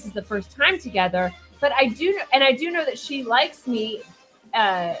before, and this is the first time together. But I do know that she likes me.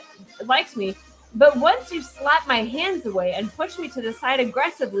 But once you slap my hands away and push me to the side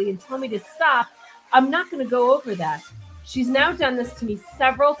aggressively and tell me to stop, I'm not going to go over that. She's now done this to me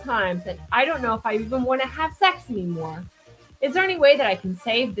several times, and I don't know if I even want to have sex anymore. Is there any way that I can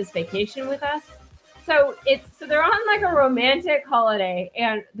save this vacation with us? So they're on like a romantic holiday,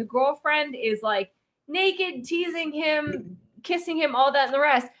 and the girlfriend is like naked, teasing him, kissing him, all that and the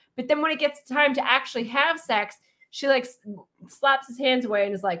rest. But then when it gets time to actually have sex, she like slaps his hands away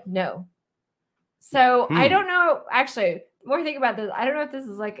and is like, "No." So I don't know. Actually, more think about this. I don't know if this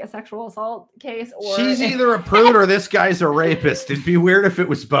is like a sexual assault case or she's either a prude or this guy's a rapist. It'd be weird if it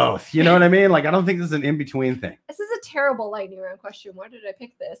was both. You know what I mean? Like, I don't think this is an in-between thing. This is a terrible lightning round question. Why did I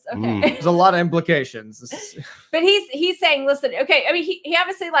pick this? Okay. There's a lot of implications. But he's saying, listen, okay. I mean, he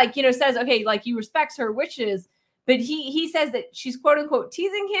obviously like, says, okay, like he respects her wishes, but he says that she's quote unquote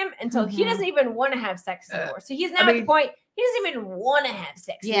teasing him until he doesn't even want to have sex anymore. So he's now at the point he doesn't even want to have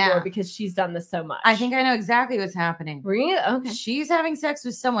sex anymore because she's done this so much. I think I know exactly what's happening. Really? Okay. She's having sex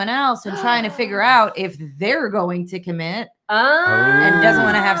with someone else and trying to figure out if they're going to commit. And doesn't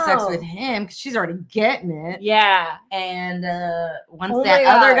want to have sex with him because she's already getting it. Yeah. And once that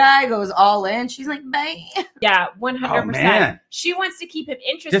other guy goes all in, she's like, "Bye." Yeah, 100%. Man. She wants to keep him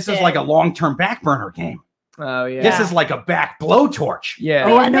interested. This is like a long-term back burner game. Oh yeah. This is like a back blowtorch. Yeah.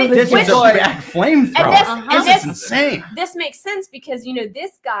 Oh, I know This is a back flamethrower. This is insane. This makes sense because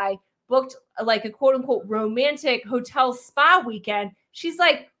this guy booked like a quote unquote romantic hotel spa weekend. She's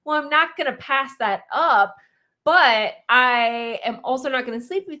like, "Well, I'm not gonna pass that up, but I am also not gonna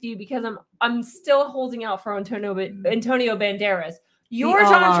sleep with you because I'm still holding out for Antonio Banderas. You're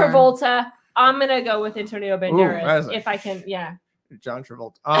John Travolta. I'm gonna go with Antonio Banderas if I can." Yeah. John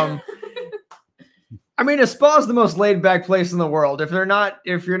Travolta. I mean, a spa is the most laid back place in the world. If you're not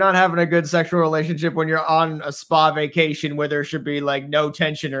having a good sexual relationship when you're on a spa vacation where there should be like no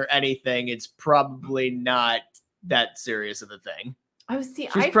tension or anything, it's probably not that serious of a thing.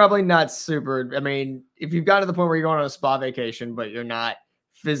 She's probably not super. I mean, if you've gotten to the point where you're going on a spa vacation, but you're not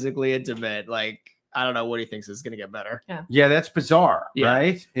physically intimate, like, I don't know what he thinks is going to get better. Yeah, that's bizarre,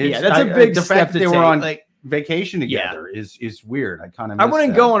 right? That's a big the step fact that to they take. were on Like, vacation together is weird. I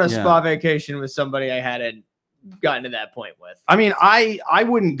wouldn't go on a spa vacation with somebody I hadn't gotten to that point with. I mean, I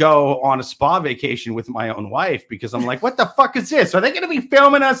wouldn't go on a spa vacation with my own wife because I'm like, what the fuck is this? Are they going to be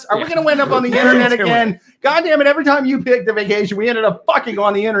filming us? Are we going to end up on the internet again? God damn it. Every time you picked a vacation, we ended up fucking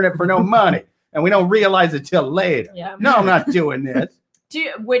on the internet for no money. And we don't realize it till later. Yeah. No, I'm not doing this.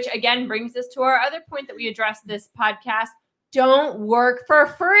 Which again brings us to our other point that we addressed this podcast. Don't work for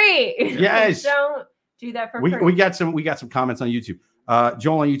free. Yes. Don't do that for free. We got some comments on YouTube.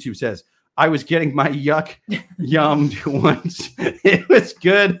 Joel on YouTube says, "I was getting my yuck yummed once. It was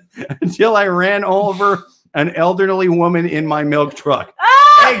good until I ran over an elderly woman in my milk truck."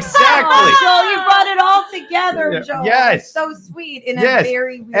 Exactly. Joel, you brought it all together, Joel. Yes. So sweet in a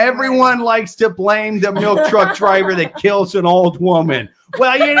very weird Everyone way. likes to blame the milk truck driver that kills an old woman.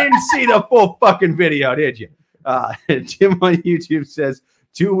 Well, you didn't see the full fucking video, did you? Tim on YouTube says,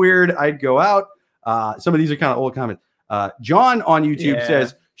 "Too weird, I'd go out." Some of these are kind of old comments. John on YouTube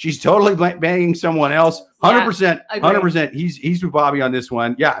says, "She's totally banging someone else." 100%. 100%. He's with Bobbi on this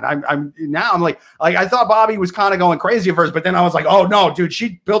one. Yeah. And I'm like I thought Bobbi was kind of going crazy at first, but then I was like, oh no, dude,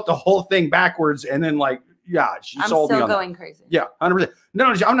 she built the whole thing backwards and then like she I'm sold me still on that. going crazy. Yeah, 100%.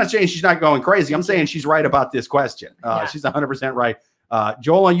 No, I'm not saying she's not going crazy. I'm saying she's right about this question. She's 100% right.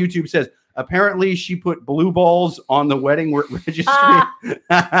 Joel on YouTube says, apparently she put blue balls on the wedding registry.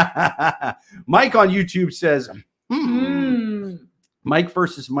 Mike on YouTube says, Mike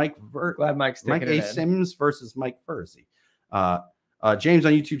versus Mike. Glad Mike's taking Mike it A. in. Sims versus Mike Versey. James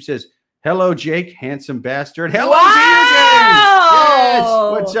on YouTube says, hello, Jake, handsome bastard. Hello to you, James. Yes.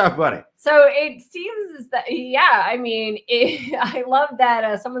 What's up, buddy? So it seems that, I mean, I love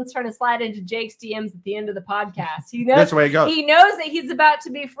that someone's trying to slide into Jake's DMs at the end of the podcast. He knows That's the way it goes. He knows that he's about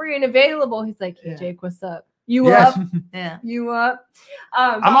to be free and available. He's like, hey, Jake, what's up? You Yes. up? Yeah. You up?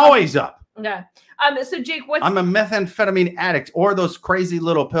 I'm always up. Yeah. So Jake, I'm a methamphetamine addict, or those crazy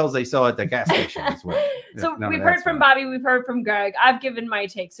little pills they sell at the gas station as well. So None we've of heard that's from fun. Bobby, we've heard from Greg. I've given my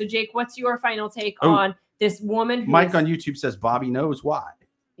take. So Jake, what's your final take Oh. on this woman? Who Mike is- on YouTube says Bobby knows why.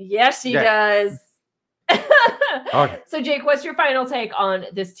 Yes, he does. Okay. So Jake, what's your final take on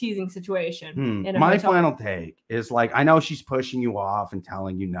this teasing situation? In a My hotel? final take is like, I know she's pushing you off and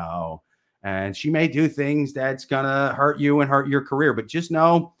telling you no, and she may do things that's gonna hurt you and hurt your career, but just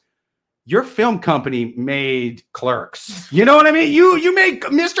know your film company made Clerks. You know what I mean? You made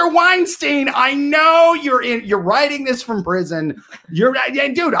Mr. Weinstein. I know you're writing this from prison. Dude,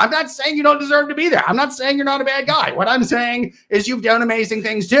 I'm not saying you don't deserve to be there. I'm not saying you're not a bad guy. What I'm saying is you've done amazing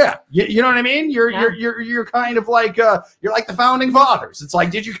things too. You know what I mean? You're kind of like you're like the founding fathers. It's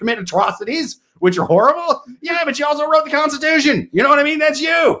like, did you commit atrocities which are horrible? Yeah, but you also wrote the Constitution. You know what I mean? That's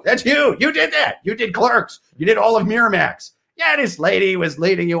you. That's you. You did that. You did Clerks. You did all of Miramax. Yeah, this lady was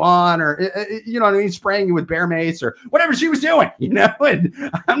leading you on, or, you know what I mean, spraying you with bear mace or whatever she was doing, you know? And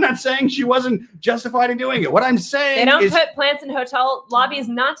I'm not saying she wasn't justified in doing it. What I'm saying They don't is, put plants in hotel lobbies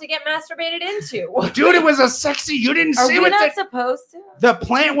not to get masturbated into. dude, it was a sexy, you didn't Are see we what not supposed to? the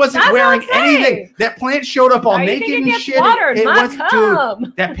plant wasn't That's wearing what I'm saying. anything. That plant showed up all Why do you naked think it and gets shit. watered? It My wasn't, cum.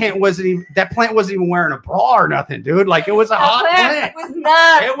 dude, that plant wasn't even wearing a bra or nothing, dude. Like, it was a hot plant. was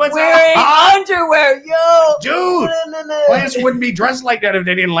not It was a wearing hot- underwear, yo. Dude, plants wouldn't be dressed like that if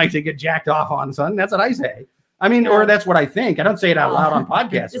they didn't like to get jacked off on, son. That's what I say. I mean, or that's what I think. I don't say it out loud on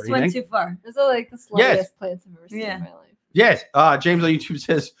podcasts This or went anything. too far. Those are like the slowest plants I've ever seen in my life. Yes. James on YouTube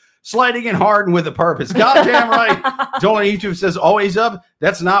says, sliding in hard and with a purpose. Goddamn right. Joel on YouTube says, always up.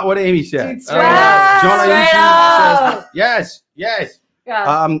 That's not what Amy said. Dude, straight up. Joel on Straight YouTube up. says, yes.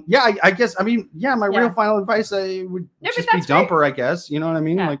 Yeah. I guess, I mean, my Yeah. real final advice would No, but just be that's dump great. her, I guess. You know what I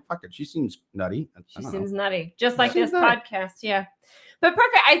mean? Yeah. Like, fuck it. She seems nutty. I She don't seems know. nutty, just like She's this nutty. podcast. Yeah. But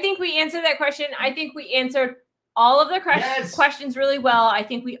perfect. I think we answered that question. I think we answered all of the questions really well. I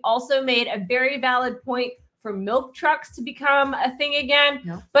think we also made a very valid point for milk trucks to become a thing again.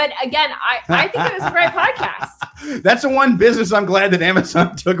 Yep. But again, I think it was a great podcast. That's the one business I'm glad that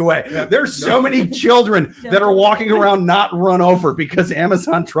Amazon took away. There's so many children that are walking around not run over because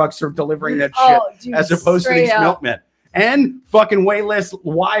Amazon trucks are delivering that shit Dude, as opposed to straight these up. milkmen. And fucking way less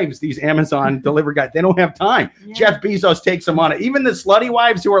wives, these Amazon delivery guys. They don't have time. Yeah. Jeff Bezos takes them on it. Even the slutty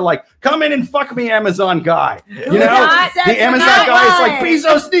wives who are like, come in and fuck me, Amazon guy. You know, not- the Amazon not guy is like, lying.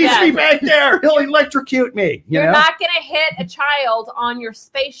 Bezos needs Yeah. me back there. He'll electrocute me. You You're know? not going to hit a child on your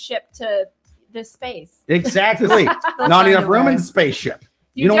spaceship to this space. Exactly. Not enough room in the spaceship.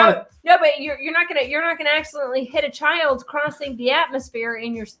 You don't want to. No, but you're not gonna accidentally hit a child crossing the atmosphere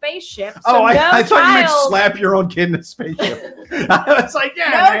in your spaceship. So Oh, I no thought you meant child- slap your own kid in a spaceship. I was like, yeah,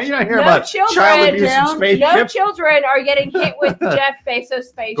 man, you don't hear no about children, child abuse in no spaceship. children are getting hit with Jeff Bezos'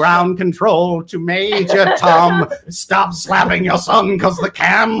 spaceship. Ground control to Major Tom. Stop slapping your son because the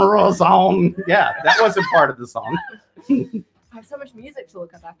camera's on. Yeah, that wasn't part of the song. I have so much music to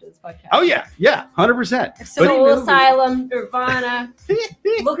look up after this podcast. Oh, yeah, 100%. Soul Asylum, Nirvana,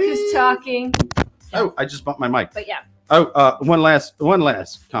 Look Who's Talking. Oh, I just bumped my mic. But yeah. Oh, one last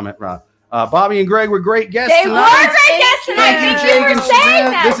comment, Rob. Bobby and Greg were great guests They tonight. were great guests tonight. Thank you, You Jake were and saying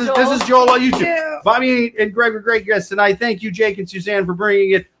Suzanne. that, This is Joel on YouTube. Bobby and Greg were great guests tonight. Thank you, Jake and Suzanne, for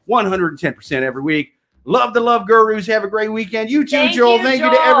bringing it 110% every week. Love the Love Gurus. Have a great weekend. You too, Joel. Thank you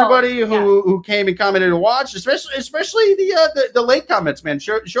to everybody who came and commented and watched, especially the late comments, man.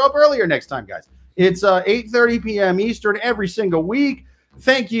 Show up earlier next time, guys. It's 8:30 p.m. Eastern every single week.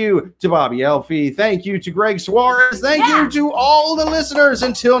 Thank you to Bobbi Elfie. Thank you to Greg Suarez. Thank you to all the listeners.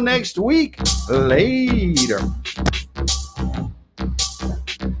 Until next week, later.